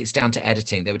do think it's down to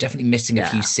editing. They were definitely missing a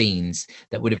few scenes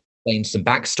that would have explained some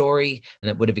backstory, and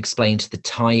that would have explained the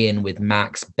tie-in with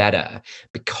Max better,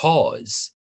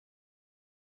 because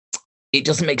it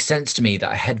doesn't make sense to me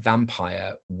that a head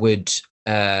vampire would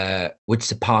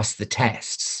surpass the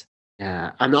tests.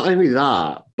 Yeah, and not only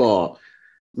that, but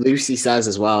Lucy says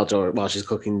as well while she's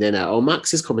cooking dinner, "Oh,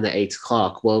 Max is coming at 8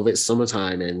 o'clock. Well, if it's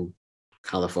summertime in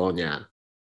California,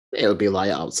 it would be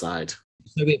light outside."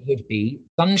 So it would be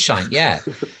sunshine, yeah.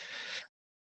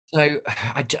 So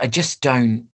I just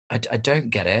don't. I don't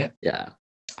get it. Yeah,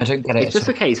 I don't get it. It's just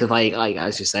a case of like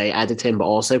as you say, editing, but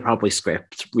also probably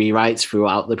script rewrites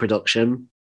throughout the production,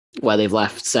 where they've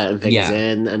left certain things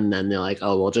in, and then they're like,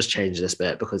 "Oh, we'll just change this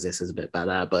bit because this is a bit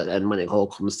better." But then when it all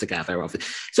comes together,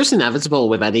 it's just inevitable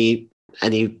with any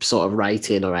sort of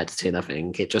writing or editing. I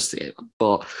think it just,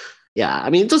 but yeah, I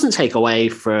mean, it doesn't take away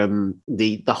from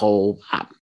the whole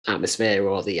atmosphere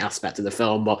or the aspect of the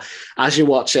film, but as you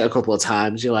watch it a couple of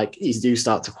times, you do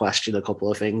start to question a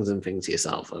couple of things and think to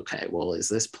yourself, okay, well, is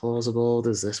this plausible?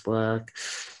 Does this work?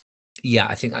 Yeah,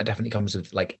 I think that definitely comes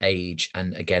with like age,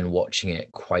 and again watching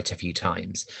it quite a few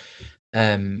times,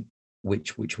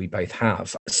 which we both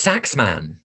have.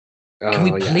 Saxman. Can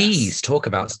we please talk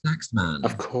about Saxman?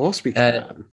 Of course we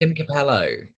can. Tim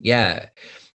Capello,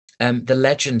 the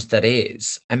legend that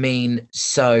is. I mean,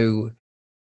 so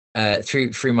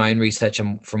through my own research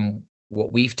and from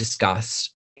what we've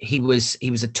discussed, he was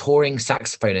a touring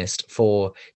saxophonist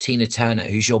for Tina Turner,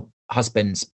 who's your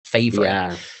husband's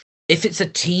favorite. if it's a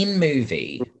teen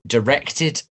movie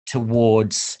directed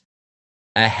towards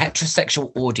a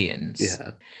heterosexual audience,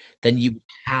 then you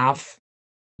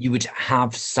would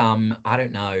have some, I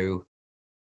don't know,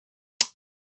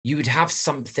 you would have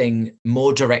something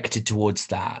more directed towards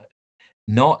that,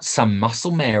 not some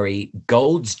Muscle Mary,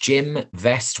 Gold's Gym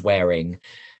vest wearing,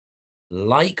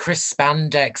 lycra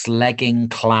spandex legging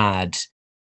clad,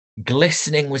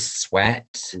 glistening with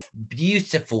sweat,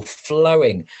 beautiful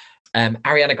flowing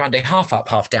Ariana Grande half up,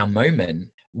 half down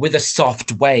moment with a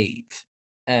soft wave,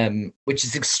 which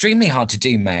is extremely hard to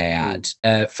do, may I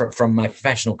add, from my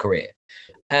professional career.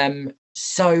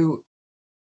 So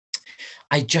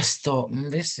I just thought,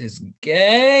 this is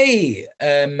gay.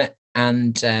 And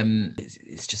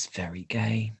it's just very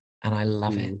gay. And I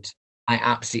love it. I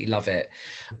absolutely love it.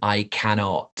 I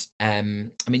cannot. I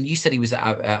mean, you said he was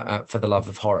For the Love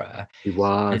of Horror. He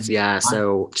was,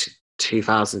 so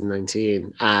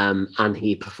 2019. And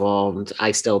he performed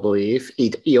I Still Believe.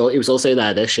 He was also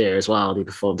there this year as well. And he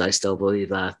performed I Still Believe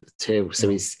there too. So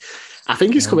I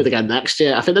think he's coming again next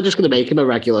year. I think they're just going to make him a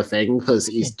regular thing because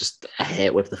he's just a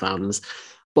hit with the fans.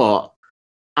 But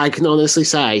I can honestly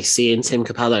say seeing Tim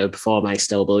Capello perform I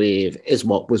Still Believe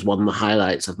was one of the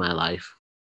highlights of my life.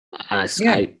 And I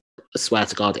swear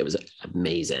to God, it was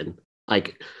amazing.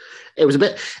 Like,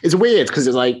 it's weird because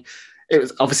it was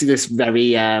obviously this very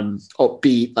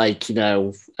upbeat, like,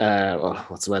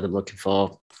 what's the word I'm looking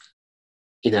for?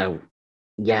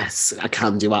 Yes, I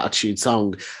can do attitude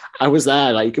song. I was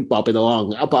there, like, bobbing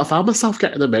along, but I found myself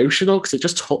getting emotional because it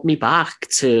just took me back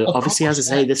to, obviously, as I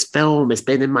say, this film has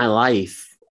been in my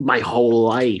life, my whole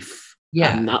life.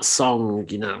 Yeah. And that song,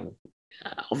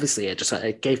 obviously,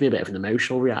 it gave me a bit of an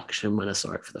emotional reaction when I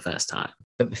saw it for the first time.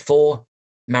 But before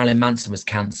Marilyn Manson was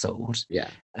cancelled,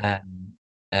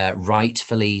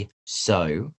 rightfully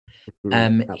so,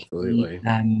 absolutely,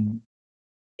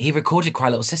 he recorded Cry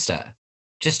Little Sister.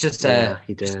 Just as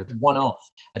he did. One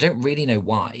off. I don't really know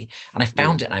why. And I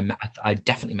found it and I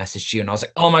definitely messaged you and I was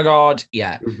like, oh my God.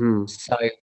 Yeah. So,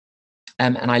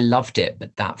 and I loved it.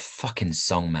 But that fucking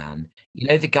song, man,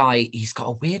 the guy, he's got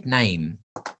a weird name.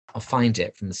 I'll find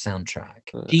it from the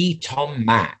soundtrack. D. Tom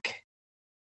Mack.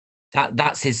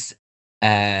 That's his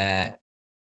an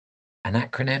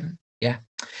acronym. Yeah.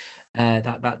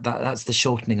 That's the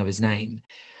shortening of his name.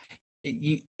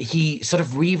 He sort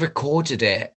of re-recorded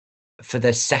it for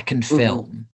the second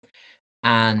film,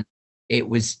 and it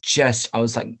was just, I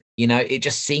was like, it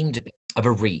just seemed a bit of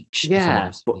a reach.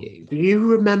 Yeah, but do you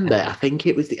remember? I think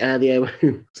it was the earlier.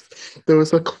 There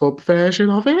was a club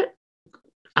version of it.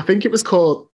 I think it was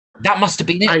called. That must have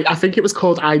been it. I think it was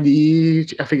called I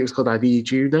think it was called I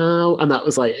Need You Now, and that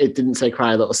was like, it didn't say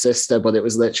Cry Little Sister, but it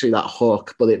was literally that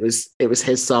hook. But it was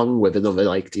his song with another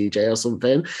like DJ or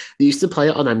something. They used to play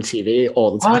it on MTV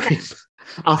all the time. Okay.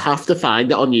 I'll have to find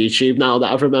it on YouTube now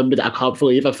that I've remembered it. I can't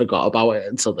believe I forgot about it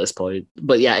until this point.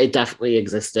 But yeah, it definitely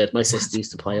existed. My sister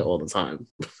used to play it all the time.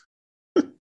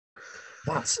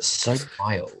 That's so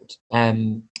wild.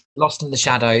 Lost in the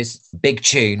Shadows, big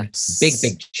tune,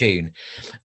 big tune.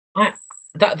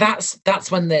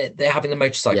 That's when they're having the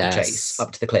motorcycle chase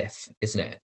up to the cliff, isn't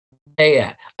it?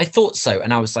 Yeah, I thought so,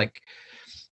 and I was like,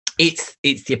 it's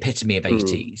the epitome of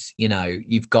 80s.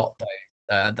 You've got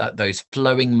those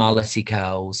flowing mullety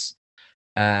curls,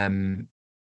 and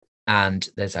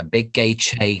there's a big gay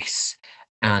chase,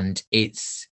 and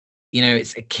it's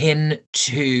akin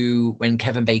to when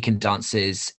Kevin Bacon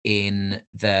dances in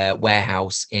the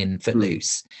warehouse in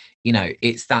Footloose.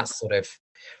 It's that sort of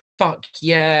fuck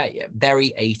yeah,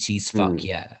 very 80s fuck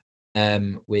yeah,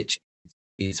 which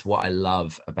is what I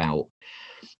love about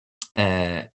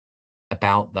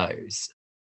those.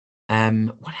 What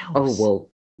else? Oh well,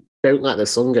 Don't Let the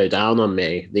Sun Go Down on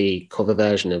Me, the cover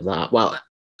version of that. Well,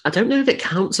 I don't know if it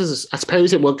counts as. I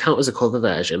suppose it would count as a cover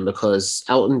version because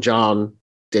Elton John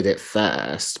did it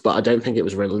first, but I don't think it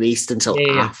was released until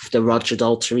after Roger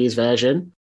Daltrey's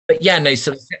version. But yeah, no.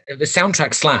 So the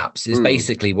soundtrack slaps is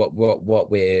basically what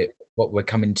we're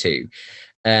coming to.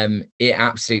 It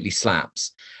absolutely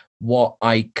slaps. What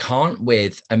I can't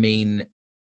with, I mean,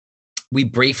 we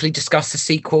briefly discussed the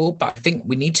sequel, but I think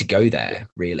we need to go there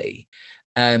really.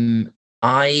 I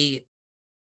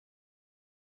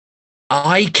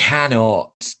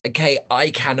cannot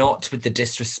with the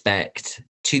disrespect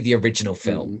to the original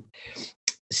film.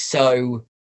 So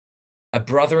a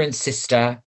brother and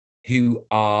sister who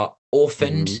are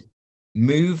orphaned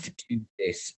move to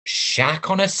this shack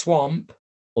on a swamp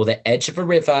or the edge of a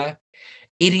river.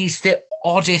 It is the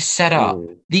oddest setup.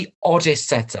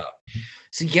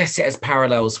 So yes, it has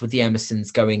parallels with the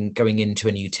Emersons going into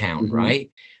a new town,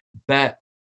 right? But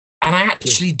And I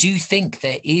actually do think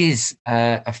there is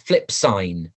a flip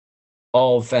sign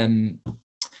of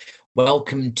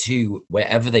welcome to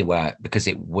wherever they were, because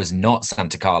it was not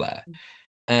Santa Carla.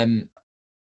 And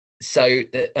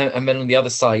then on the other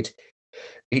side,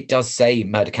 it does say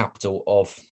murder capital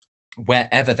of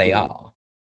wherever they are.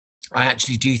 I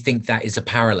actually do think that is a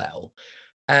parallel.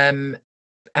 And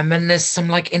then there's some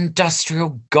like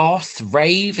industrial goth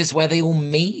rave is where they all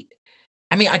meet.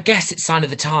 I mean, I guess it's sign of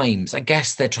the times. I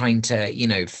guess they're trying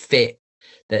to, fit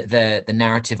the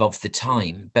narrative of the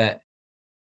time. But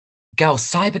girl,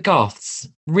 cyber goths,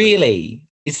 really?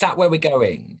 Is that where we're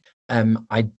going?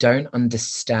 I don't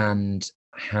understand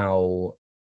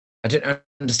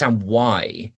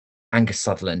why Angus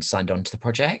Sutherland signed on to the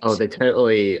project. Oh,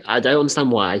 I don't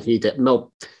understand why he did.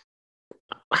 No.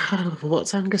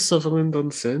 What's Angus Sutherland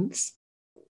done since?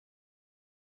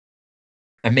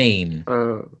 I mean,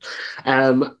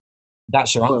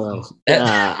 that's your answer.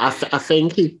 Yeah, I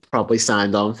think he probably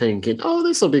signed on thinking, "Oh,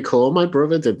 this will be cool. My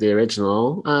brother did the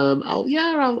original.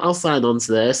 I'll sign on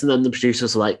to this." And then the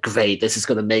producers were like, "Great, this is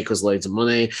going to make us loads of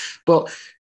money." But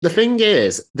the thing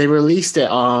is, they released it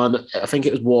on, I think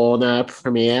it was Warner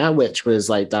Premiere, which was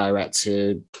like direct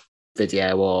to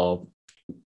video or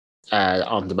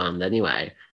on demand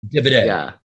anyway. DVD.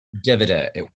 Yeah,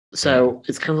 DVD. So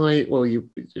it's kind of like, well,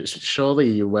 surely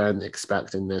you weren't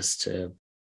expecting this to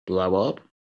blow up.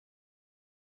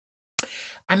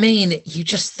 I mean, you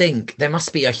just think there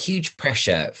must be a huge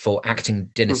pressure for acting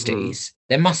dynasties. Mm-hmm.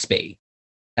 There must be.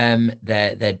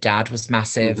 Their dad was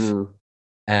massive.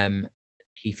 Mm-hmm.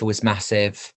 Kiefer was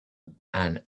massive,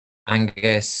 and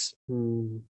Angus.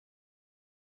 Mm.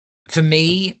 For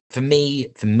me,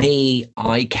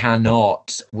 I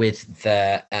cannot with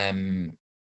the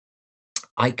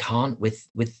I can't with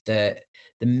the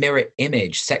mirror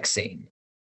image sex scene.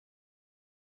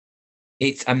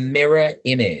 It's a mirror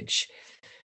image,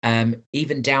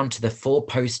 even down to the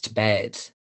 4-post bed.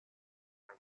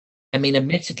 I mean,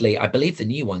 admittedly, I believe the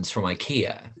new one's from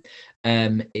IKEA.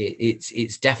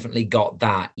 It's definitely got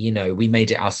that, we made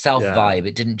it ourselves vibe.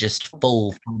 It didn't just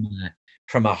fall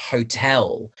from a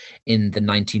hotel in the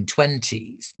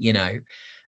 1920s,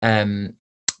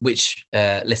 which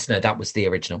listener, that was the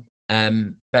original.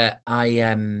 But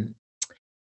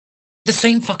the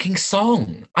same fucking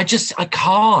song. I just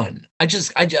can't. I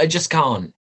just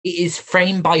can't. It is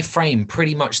frame by frame,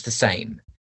 pretty much the same.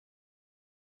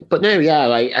 But no, yeah,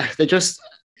 like they just.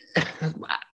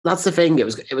 That's the thing. It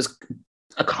was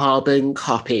a carbon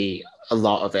copy. A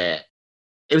lot of it.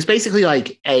 It was basically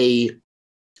like a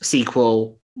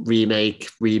sequel, remake,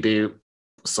 reboot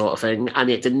sort of thing, and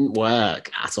it didn't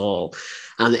work at all.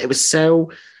 And it was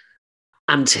so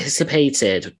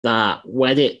anticipated that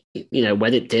when it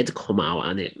did come out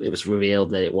and it was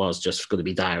revealed that it was just going to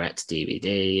be direct to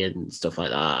DVD and stuff like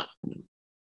that,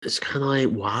 it's kind of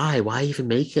like, why even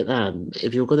make it then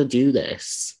if you're going to do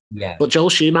this? Yeah. But Joel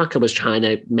Schumacher was trying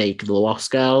to make The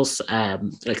Lost Girls,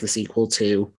 like the sequel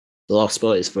to The Lost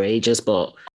Boys, for ages,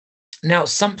 but now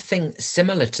something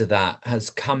similar to that has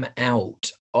come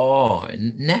out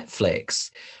on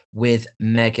Netflix with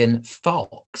Megan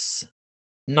Fox,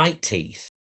 Night Teeth.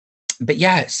 But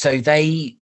yeah, so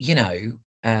they,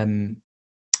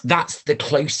 that's the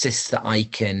closest that I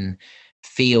can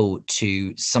feel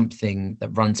to something that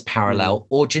runs parallel,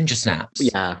 or Ginger Snaps.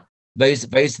 Yeah. Those are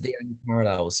the only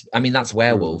parallels. I mean, that's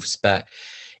werewolves, but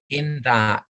in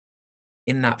that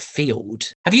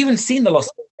field, have you even seen The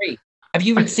Lost Boys 3? Have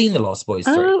you even seen The Lost Boys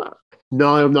 3?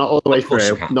 No, I'm not all the way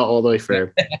through. Not all the way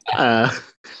through. I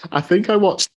think I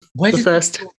watched the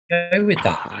first. Go with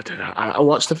that? I don't know. I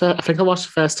watched the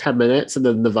first 10 minutes, and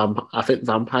then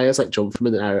vampires like jump from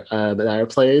an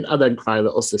airplane, and then Cry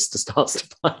Little Sister starts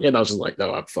to play, and I was just like,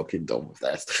 no, I'm fucking done with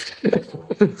this.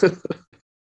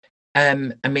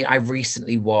 I mean, I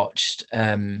recently watched.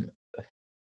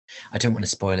 I don't want to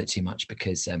spoil it too much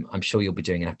because I'm sure you'll be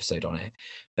doing an episode on it.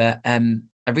 But I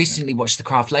recently watched The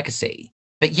Craft Legacy.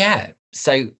 But yeah,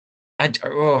 so I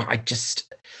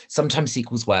just sometimes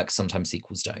sequels work, sometimes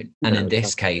sequels don't, and in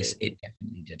this case, it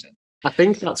definitely didn't. I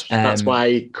think that's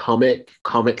why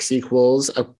comic sequels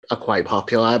are quite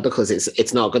popular, because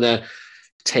it's not going to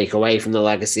take away from the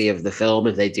legacy of the film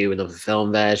if they do another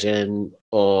film version,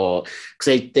 or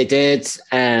because they did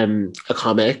a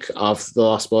comic of The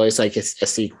Lost Boys, like a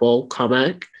sequel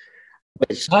comic.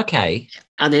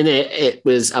 And in it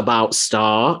was about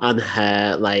Star and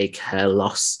her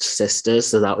lost sisters.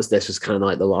 So this was kind of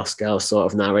like the Lost Girl sort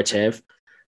of narrative.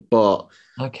 But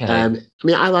I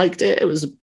mean, I liked it. It was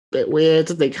a bit weird.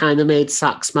 They kind of made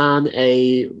Saxman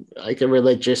a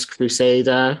religious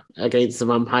crusader against the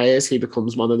vampires. He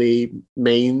becomes one of the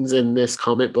mains in this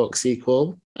comic book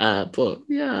sequel. But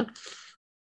yeah.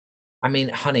 I mean,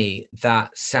 honey,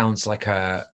 that sounds like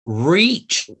a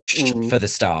reach for the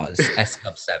stars, S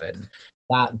Club 7.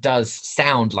 That does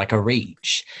sound like a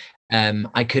reach.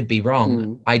 I could be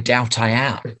wrong. I doubt I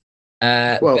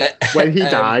am. Well, when he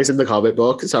dies in the comic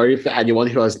book, sorry for anyone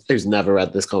who's never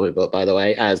read this comic book, by the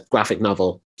way, as graphic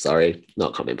novel, sorry,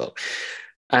 not comic book.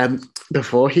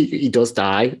 Before he does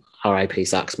die, R.I.P.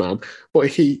 Saxman,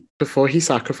 but before he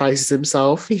sacrifices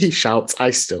himself, he shouts, "I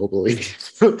still believe."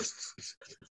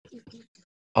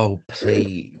 Oh,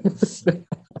 please.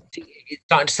 It's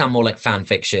starting to sound more like fan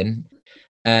fiction.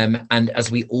 And as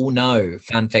we all know,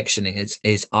 fan fiction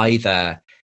is either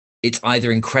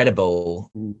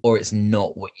incredible or it's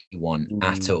not what you want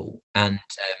at all. And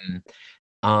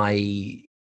I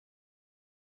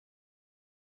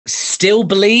still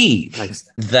believe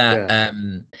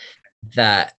that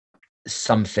that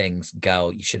some things,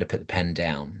 girl, you should have put the pen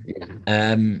down.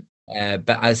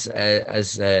 But as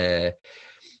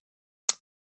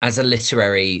a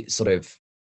literary sort of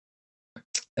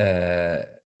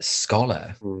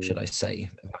scholar, should I say,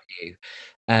 about you,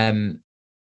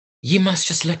 you must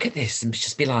just look at this and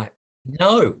just be like,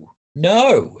 no.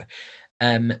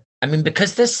 I mean,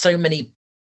 because there's so many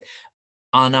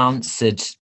unanswered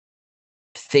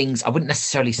things, I wouldn't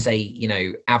necessarily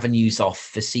say, avenues off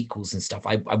for sequels and stuff.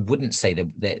 I wouldn't say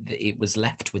that it was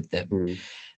left with them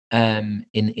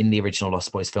in the original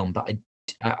Lost Boys film, but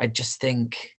I just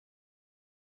think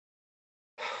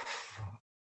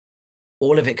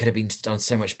all of it could have been done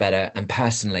so much better. And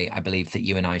personally, I believe that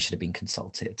you and I should have been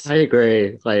consulted. I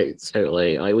agree, like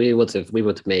totally. Like we would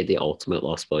have made the ultimate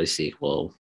Lost Boys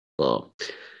sequel, but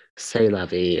c'est la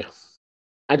vie.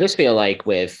 I just feel like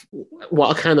with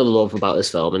what I kind of love about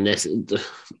this film and this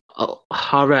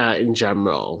horror in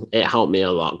general, it helped me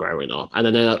a lot growing up. And I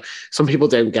know some people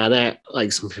don't get it.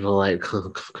 Like some people are like,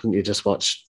 couldn't you just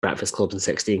watch Breakfast Club and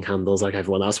 16 Candles like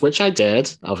everyone else? Which I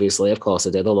did, obviously, of course I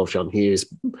did. I love John Hughes.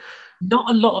 Not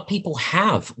a lot of people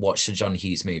have watched a John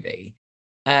Hughes movie.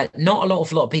 Not a lot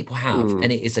of people have,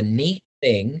 and it is a neat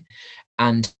thing.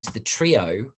 And the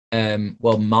trio,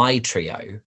 my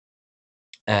trio,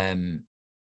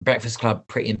 Breakfast Club,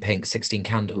 Pretty in Pink, 16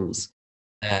 Candles,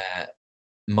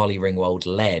 Molly Ringwald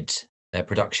led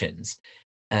productions.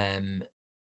 I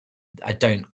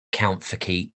don't count For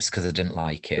Keeps because I didn't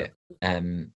like it.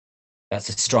 That's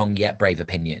a strong yet brave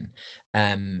opinion.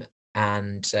 And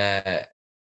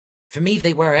for me,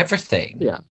 they were everything.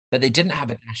 Yeah. But they didn't have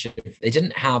they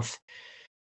didn't have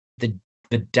the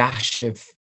dash of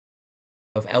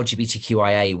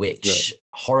LGBTQIA, which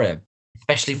horror,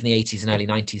 especially from the 80s and early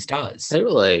 90s, does.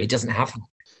 Totally. It doesn't have.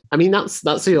 I mean, that's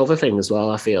the other thing as well.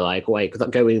 I feel like,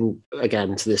 going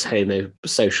again to this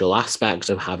homosocial aspect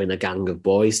of having a gang of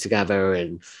boys together,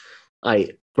 and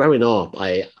like growing up,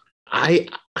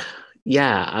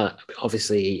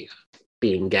 obviously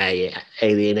being gay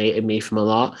alienated me from a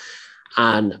lot,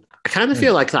 and I kind of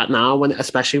feel like that now,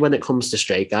 especially when it comes to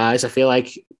straight guys. I feel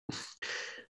like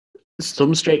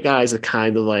some straight guys are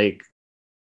kind of like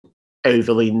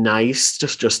overly nice,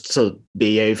 just to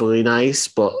be overly nice,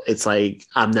 but it's like,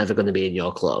 I'm never going to be in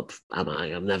your club, am I?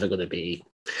 I'm never going to be.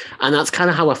 And that's kind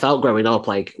of how I felt growing up,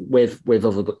 like with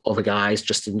other guys,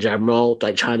 just in general,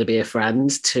 like trying to be a friend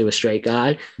to a straight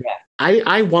guy. Yeah.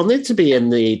 I wanted to be in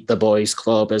the boys'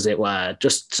 club, as it were,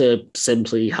 just to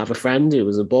simply have a friend who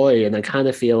was a boy. And I kind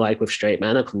of feel like with straight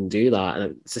men, I couldn't do that.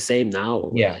 And it's the same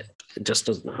now. Yeah. It just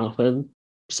doesn't happen.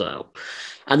 So,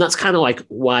 and that's kind of like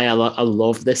why I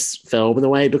love this film in a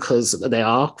way, because they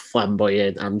are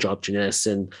flamboyant, androgynous,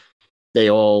 and they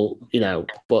all,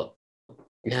 but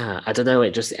yeah, I don't know.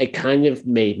 It kind of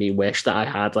made me wish that I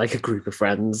had like a group of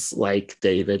friends like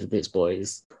David and his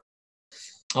boys.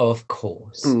 Oh, of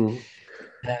course.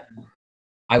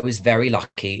 I was very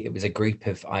lucky. It was I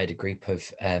had a group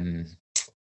of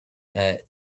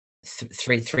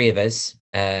three of us,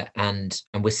 and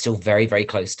we're still very, very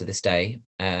close to this day.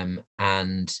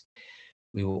 And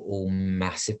we were all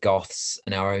massive goths,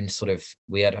 and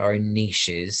we had our own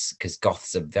niches, because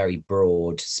goths are very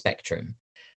broad spectrum.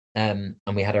 And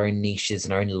we had our own niches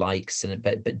and our own likes,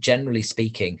 but generally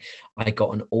speaking, I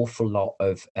got an awful lot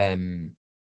of an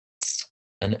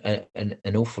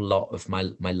awful lot of my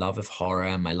love of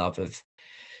horror, my love of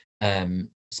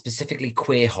specifically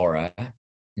queer horror,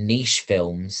 niche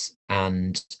films,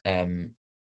 and a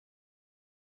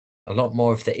lot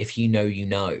more of the if you know you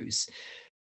knows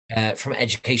from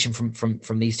education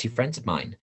from these two friends of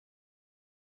mine.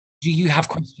 Do you have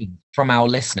questions from our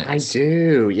listeners? I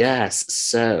do, yes.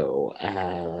 So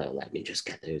let me just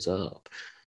get those up.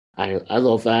 I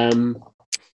love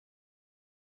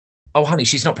Oh, honey,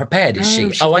 she's not prepared, is No,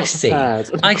 she? she's Oh, I not see. prepared.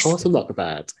 I Of course, see. I'm not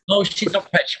prepared. Oh, she's not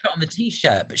prepared. She put on the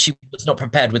t-shirt, but she was not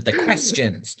prepared with the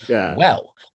questions. Yeah.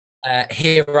 Well,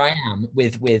 here I am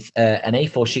with an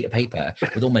A4 sheet of paper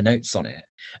with all my notes on it.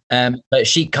 But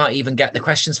she can't even get the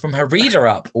questions from her reader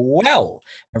up. Well,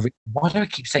 why do I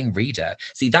keep saying reader?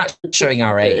 See, that's showing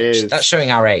our It age. is. That's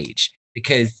showing our age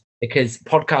because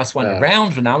podcasts went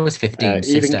around when I was 15. Even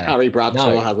Sister. Carrie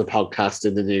Bradshaw No. has a podcast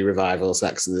in the new revival of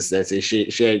Sex and the City.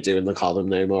 She ain't doing the column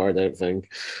no more, I don't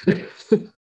think.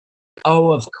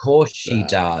 Oh, of course she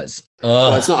does.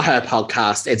 Well, it's not her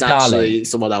podcast. It's Darling. actually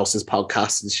someone else's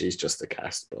podcast, and she's just a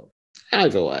guest. But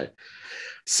either way.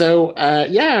 So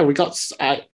yeah, we got.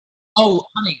 Oh,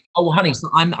 honey. So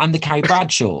I'm the Carrie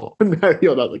Bradshaw. No,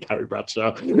 you're not the Carrie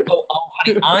Bradshaw.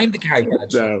 Honey, I'm the Carrie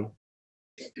Bradshaw. No.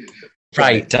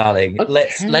 Right, darling. Okay.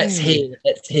 Let's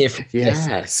hear from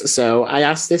Yes. So I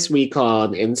asked this week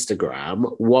on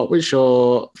Instagram, what was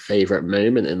your favorite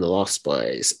moment in The Lost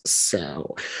Boys?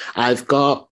 So I've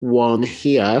got one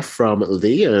here from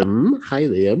Liam. Hi,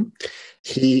 Liam.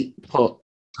 He put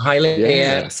Hi, Liam.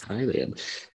 Yes, hi,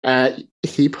 Liam.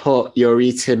 He put "You're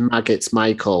eating maggots,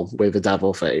 Michael," with a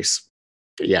devil face.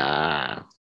 Yeah.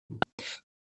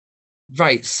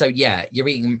 Right. So yeah, you're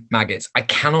eating maggots. I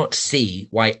cannot see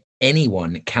why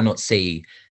anyone cannot see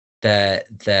the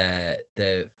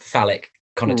phallic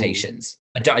connotations.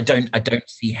 I don't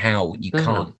see how you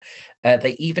can't.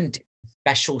 They even did a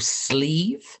special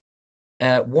sleeve.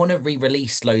 Warner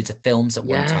re-released loads of films at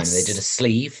one time. They did a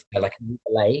sleeve, like a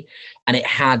relay, and it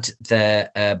had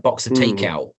the box of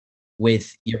takeout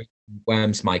with your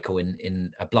worms, Michael,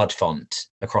 in a blood font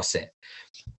across it.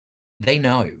 They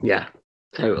know. Yeah,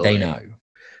 totally. They know.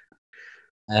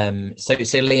 So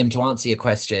Liam, to answer your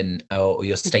question or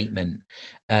your statement,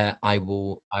 I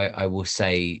will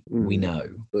say we know.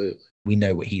 We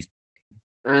know what he's.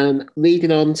 And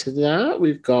leading on to that,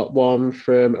 we've got one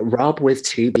from Rob with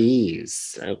 2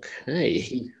 B's.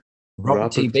 Okay.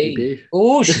 Rob 2B.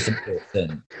 Oh, she's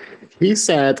important. He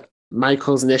said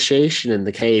Michael's initiation in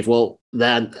the cave. Well,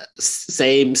 then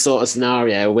same sort of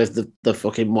scenario with the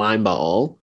fucking wine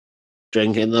bottle,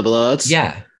 drinking the blood.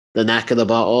 Yeah. The neck of the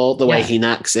bottle, the way he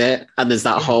necks it. And there's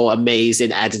that whole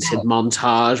amazing edited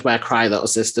montage where Cry Little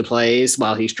Sister plays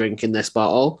while he's drinking this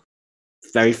bottle.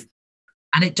 Very...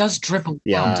 And it does dribble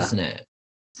down, doesn't it?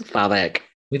 Phallic.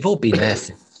 We've all been there.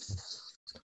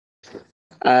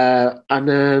 And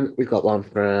then we've got one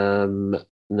from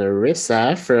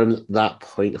Narissa from that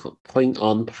point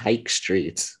on Pike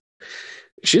Street.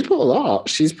 She's put a lot.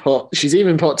 She's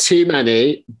even put too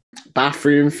many.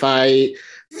 Bathroom fight,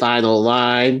 final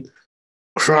line.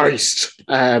 Christ.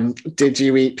 Did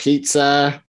you eat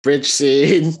pizza? Bridge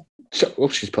scene. Oh,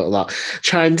 she's put a lot.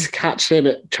 Trying to catch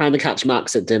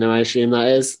Max at dinner, I assume that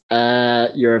is.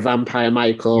 You're a vampire,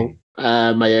 Michael.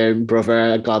 My own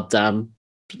brother, a goddamn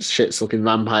shit-sucking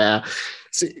vampire.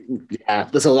 So, yeah,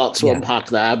 there's a lot to unpack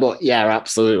there, but yeah,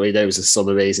 absolutely, those are some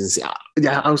amazing.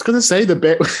 Yeah, I was going to say the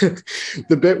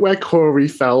bit where Corey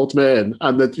Feldman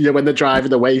and when they're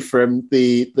driving away from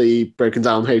the broken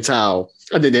down hotel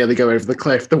and they nearly go over the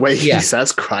cliff. The way he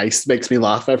says "Christ" makes me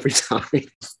laugh every time.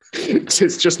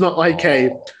 It's just not like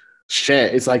a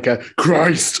shit. It's like a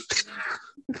Christ.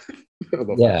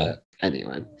 Yeah.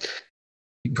 Anyway,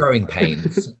 growing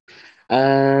pains.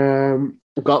 I've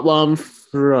got one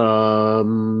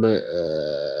from.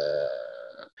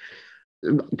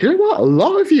 Do you know what? A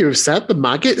lot of you have said the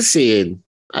maggot scene.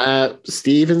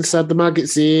 Stephen said the maggot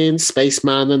scene.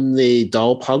 Spaceman and the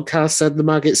Doll podcast said the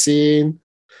maggot scene.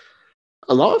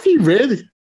 A lot of you really,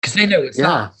 because they know it's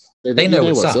up. They know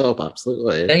what's up.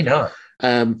 Absolutely, they know.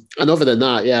 And other than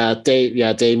that,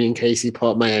 Damien Casey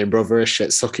put my own brother a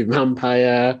shit sucking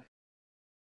vampire.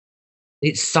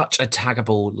 It's such a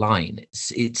taggable line.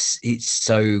 It's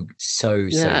so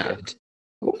good.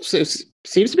 So it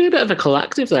seems to be a bit of a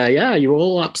collective there. Yeah, you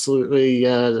all absolutely.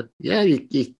 You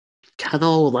can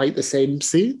all like the same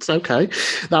scenes. Okay,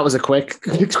 that was a quick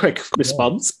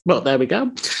response, but there we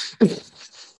go.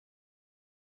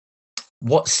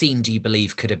 What scene do you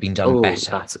believe could have been done better?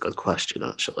 That's a good question,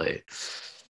 actually.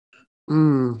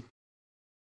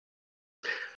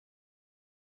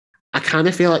 I kind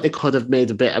of feel like they could have made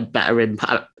a better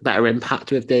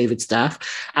impact with David's death.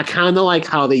 I kind of like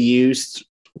how they used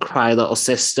 "Cry Little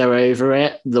Sister" over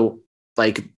it,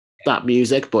 that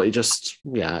music, but it just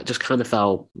kind of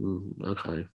felt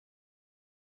okay.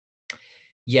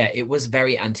 Yeah, it was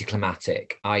very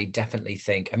anticlimactic. I definitely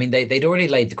think. I mean, they'd already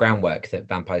laid the groundwork that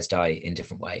vampires die in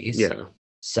different ways. Yeah.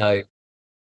 So,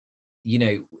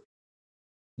 you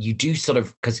do sort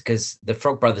of because the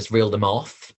Frog Brothers reeled them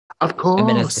off. Of course, and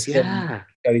then as the film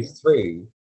goes through,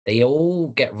 They all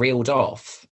get reeled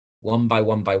off one by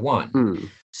one by one.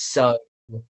 So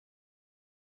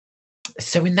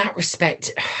in that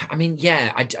respect, I mean,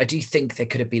 yeah, I do think there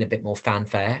could have been a bit more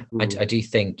fanfare. I do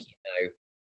think,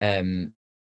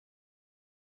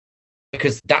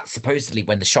 because that's supposedly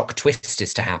when the shock twist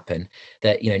is to happen,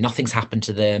 that, nothing's happened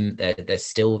to them. They're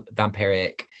still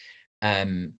vampiric.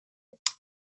 And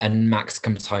Max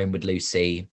comes home with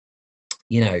Lucy,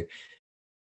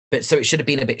 but so it should have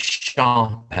been a bit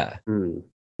sharper.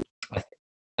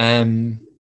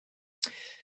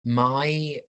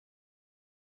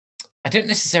 I don't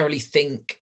necessarily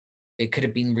think it could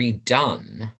have been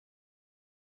redone,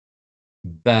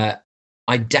 but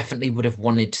I definitely would have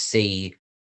wanted to see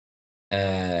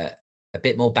a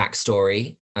bit more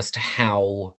backstory as to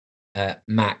how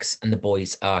Max and the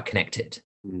boys are connected.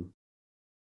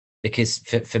 Because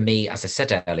for me, as I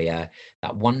said earlier,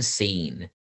 that one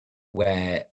scene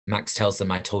where Max tells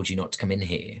them, "I told you not to come in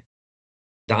here,"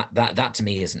 that to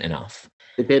me isn't enough.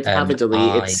 They did have a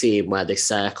deleted scene where they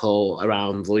circle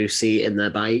around Lucy in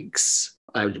their bikes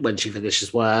when she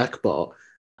finishes work, but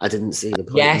I didn't see the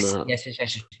point in that.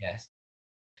 Yes.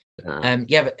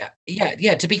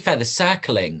 Yeah. To be fair, the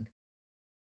circling,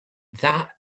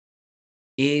 that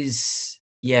is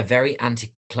very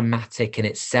anticlimactic in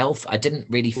itself. I didn't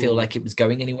really feel like it was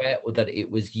going anywhere or that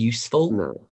it was useful.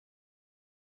 No.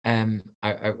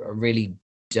 I really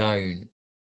don't.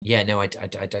 Yeah, no, I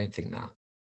don't think that.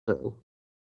 No.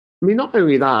 I mean, not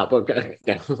only that, but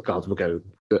God, we're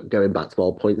going back to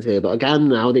all points here. But again,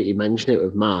 now that you mention it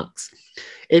with Max,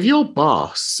 if your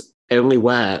boss only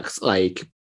worked like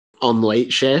on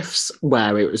late shifts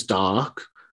where it was dark,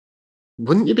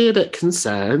 wouldn't you be a bit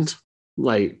concerned?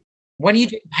 Like, when are you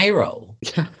doing payroll?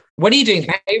 Yeah. When are you doing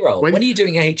payroll? When are you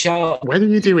doing HR? When are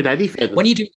you doing anything? When are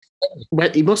you doing?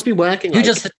 He must be working. Who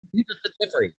does the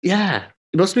delivery? Yeah.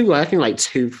 He must be working like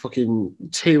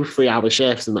 2-3 hour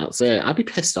shifts and that's it. I'd be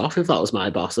pissed off if that was my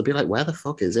boss. I'd be like, where the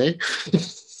fuck is he?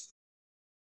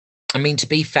 I mean, to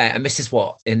be fair, and this is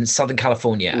what, in Southern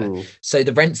California, so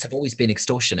the rents have always been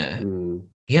extortionate.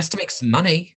 He has to make some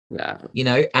money. Yeah.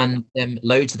 And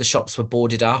loads of the shops were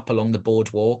boarded up along the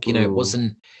boardwalk. It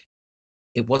wasn't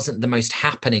the most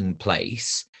happening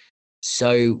place.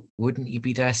 So wouldn't you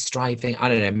be there striving? I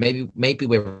don't know. Maybe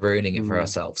we're ruining it for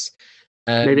ourselves.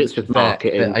 Maybe it's just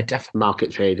marketing, but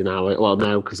market trading hour. Well,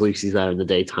 no, because Lucy's there in the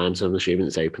daytime, so I'm assuming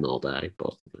it's open all day.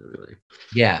 But anyway.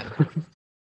 Yeah.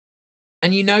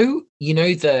 And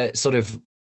the sort of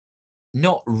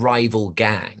not rival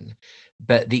gang,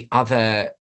 but the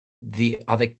other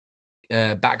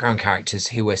background characters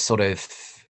who were sort of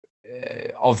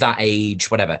that age,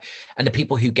 whatever, and the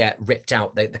people who get ripped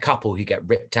out, the couple who get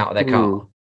ripped out of their car,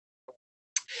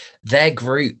 their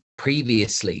group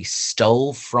previously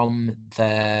stole from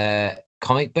the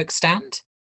comic book stand.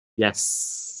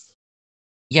 Yes.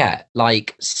 Yeah,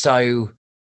 so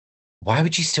why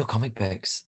would you steal comic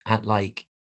books at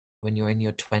when you're in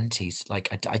your 20s?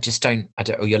 I just don't,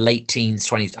 or your late teens,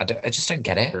 20s. I just don't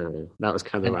get it. That was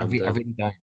kind of random. I really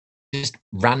don't. Just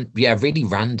really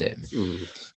random.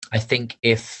 I think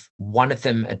if one of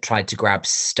them had tried to grab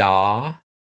Star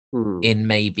in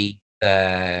maybe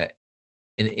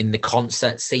in the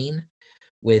concert scene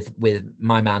with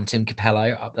my man Tim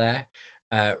Capello up there,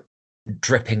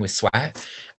 dripping with sweat,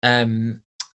 then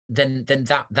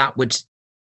that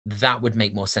would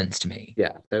make more sense to me.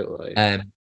 Yeah, totally.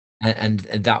 And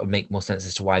that would make more sense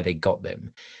as to why they got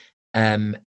them.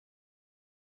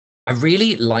 I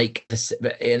really like this,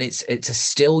 and it's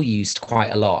still used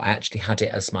quite a lot. I actually had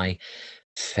it as my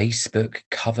Facebook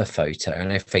cover photo. I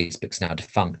know Facebook's now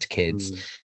defunct, kids.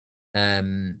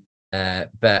 But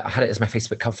I had it as my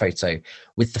Facebook cover photo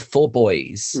with the 4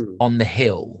 boys on the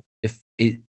hill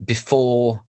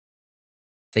before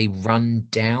they run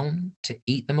down to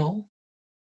eat them all.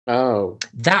 Oh,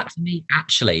 that to me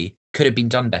actually could have been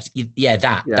done better.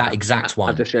 That exact one.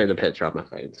 I've just shown a picture on my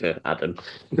phone to Adam.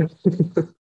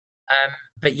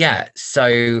 But yeah,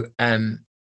 so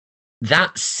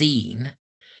that scene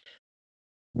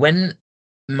when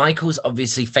Michael's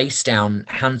obviously face down,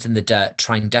 hands in the dirt,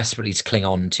 trying desperately to cling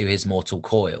on to his mortal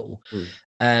coil.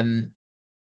 When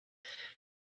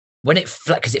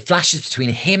because it flashes between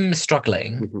him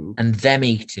struggling and them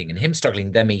eating, and him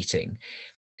struggling, them eating,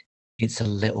 it's a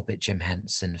little bit Jim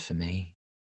Henson for me.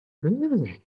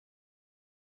 Really?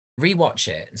 Rewatch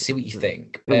it and see what you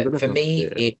think. But for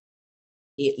me,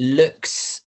 it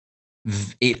looks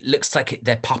like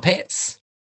they're puppets.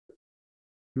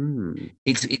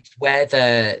 It's where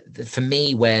for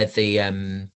me where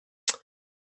the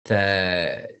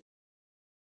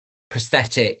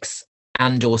prosthetics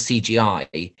and or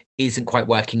CGI isn't quite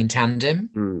working in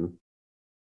tandem.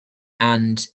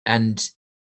 and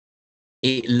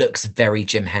it looks very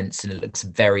Jim Henson. It looks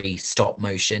very stop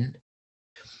motion.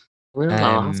 Well,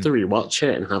 I'll have to rewatch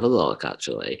it and have a look,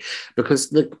 actually, because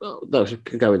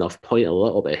going off point a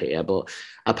little bit here, but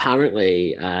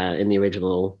apparently in the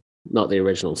original, not the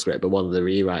original script, but one of the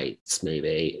rewrites,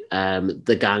 maybe,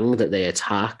 the gang that they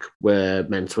attack were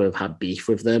meant to have had beef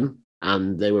with them,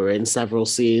 and they were in several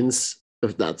scenes.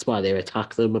 That's why they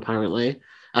attack them, apparently.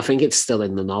 I think it's still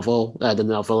in the novel, the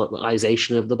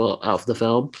novelization of the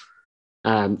film.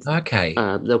 Okay.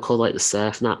 They're called like the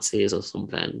Surf Nazis or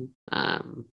something. I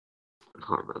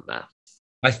can't remember.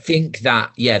 I think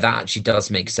that that actually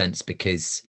does make sense,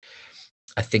 because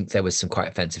I think there was some quite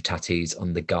offensive tattoos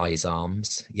on the guy's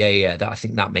arms. That I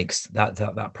think that makes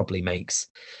that probably makes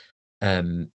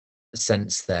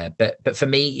sense there. But for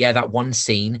me, that one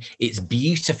scene, it's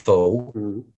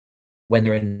beautiful when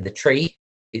they're in the tree.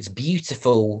 It's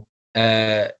beautiful,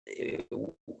 when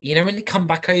they come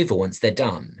back over once they're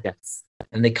done. Yes.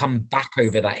 And they come back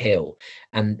over that hill,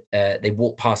 and they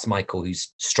walk past Michael,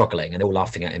 who's struggling, and they're all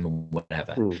laughing at him and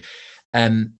whatever.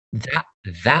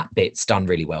 That bit's done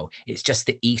really well. It's just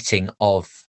the eating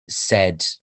of said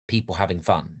people having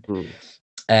fun.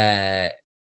 And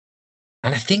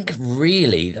I think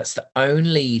really that's the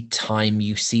only time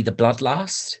you see the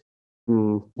bloodlust,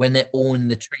 when they're all in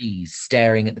the trees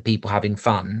staring at the people having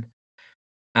fun,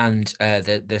 and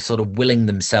they're sort of willing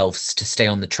themselves to stay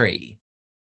on the tree.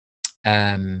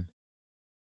 Or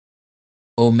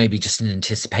maybe just in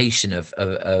anticipation of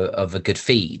a good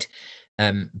feed,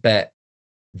 but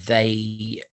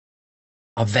they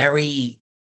are very,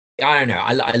 I don't know,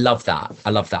 I love that.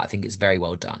 I think it's very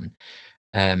well done.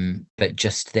 But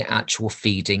just the actual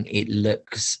feeding, it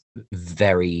looks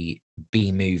very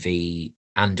B-movie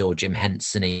and/or Jim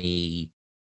Henson-y,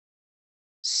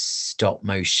 stop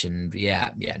motion. Do you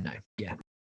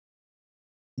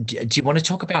want to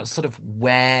talk about sort of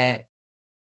where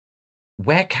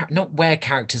not where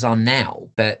characters are now,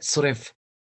 but sort of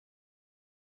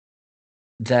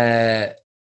the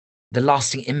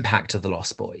lasting impact of the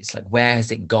Lost Boys? Like, where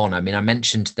has it gone? I mean, I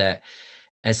mentioned that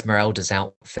Esmeralda's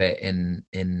outfit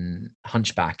in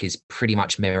Hunchback is pretty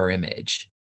much mirror image,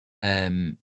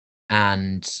 and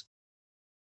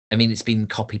I mean, it's been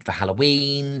copied for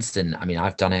Halloween's, and I mean,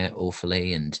 I've done it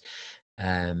awfully, and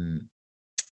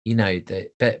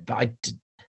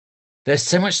there's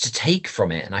so much to take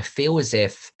from it, and I feel as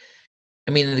if,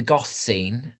 I mean, in the goth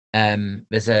scene,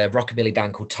 there's a rockabilly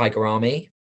band called Tiger Army,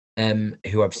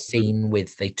 who I've seen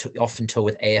with, they often tour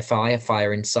with AFI, A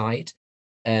Fire Inside,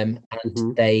 and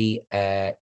they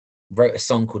wrote a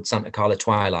song called Santa Carla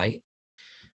Twilight,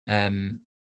 and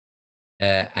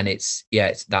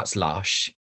that's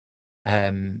lush.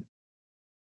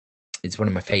 It's one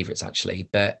of my favorites, actually,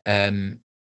 but I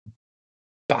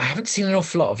haven't seen an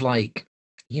awful lot of, like,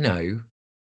 it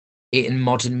in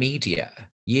modern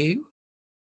media. You?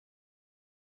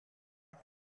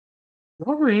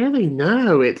 Not really,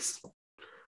 no. It's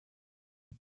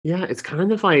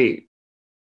kind of like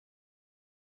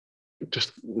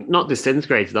just not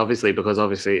disintegrated, obviously, because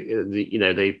obviously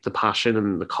the passion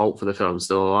and the cult for the film is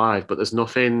still alive, but there's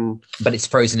nothing. But it's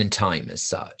frozen in time as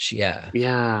such,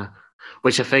 yeah,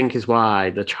 which I think is why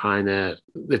they've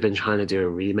been trying to do a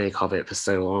remake of it for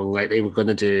so long. Like, they were going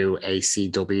to do a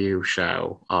CW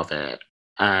show of it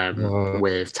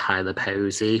with Tyler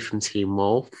Posey from Teen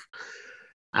Wolf,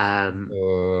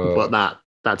 but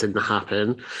that didn't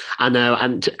happen. I know,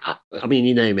 and I mean,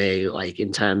 you know me, like,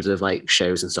 in terms of like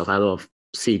shows and stuff, I love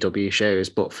CW shows,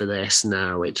 but for this,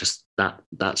 no, it just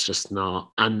that's just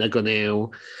not. And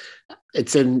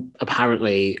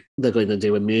apparently they're going to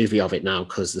do a movie of it now,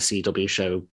 because the CW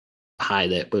show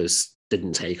pilot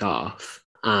didn't take off,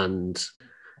 and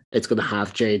it's going to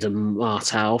have Jaden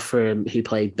Martell who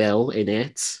played Bill in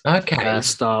it,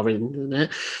 starring in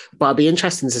it. But it'd be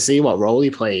interesting to see what role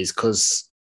he plays, because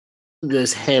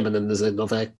there's him, and then there's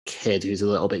another kid who's a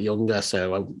little bit younger.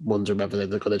 So I wonder whether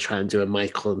they're going to try and do a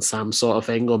Michael and Sam sort of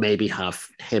thing, or maybe have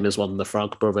him as one of the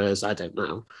Frog Brothers. I don't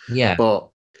know. Yeah, but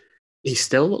he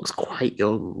still looks quite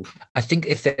young. I think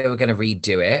if they were going to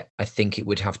redo it, I think it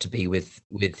would have to be with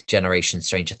Generation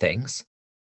Stranger Things.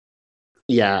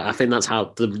 Yeah, I think that's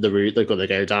how the route they're going to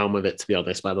go down with it, to be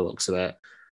honest, by the looks of it.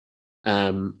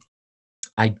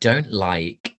 I don't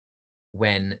like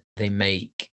when they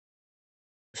make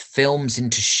films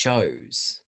into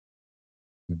shows.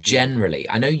 Generally,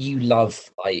 I know you love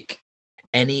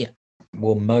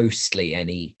mostly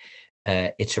any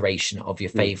iteration of your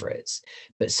favorites,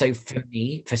 but so for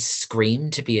me, for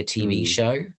Scream to be a TV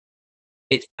show,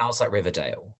 it smells like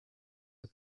Riverdale.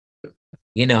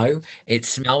 You know, it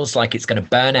smells like it's going to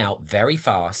burn out very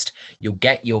fast. You'll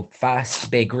get your first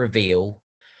big reveal.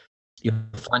 You'll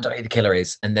find out who the killer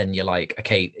is, and then you're like,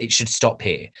 okay, it should stop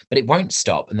here, but it won't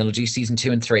stop, and then they'll do season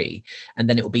 2 and 3, and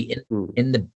then it will be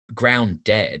in the ground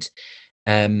dead.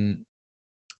 I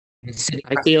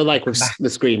feel like with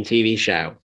the Scream TV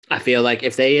show, I feel like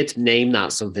if they had named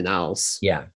that something else,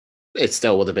 yeah, it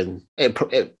still would have been. It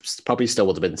probably still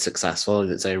would have been successful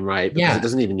in its own right, because it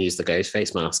doesn't even use the ghost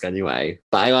face mask anyway.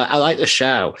 But I like the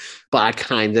show, but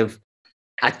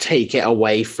I take it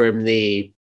away from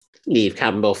the Neve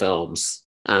Campbell films,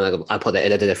 and I put it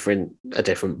in a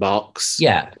different box,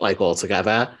 like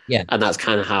altogether, and that's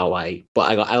kind of how I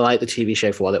like the TV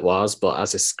show for what it was, but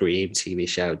as a Scream TV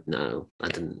show, no, I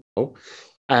didn't.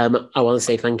 I want to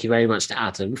say thank you very much to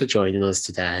Adam for joining us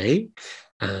today.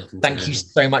 And, thank you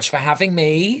so much for having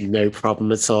me. No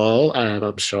problem at all.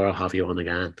 I'm sure I'll have you on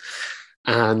again.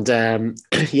 And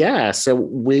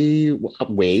so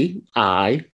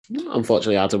I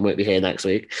unfortunately, Adam won't be here next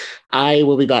week. I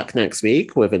will be back next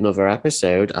week with another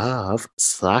episode of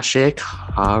Slashik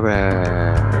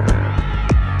Horror.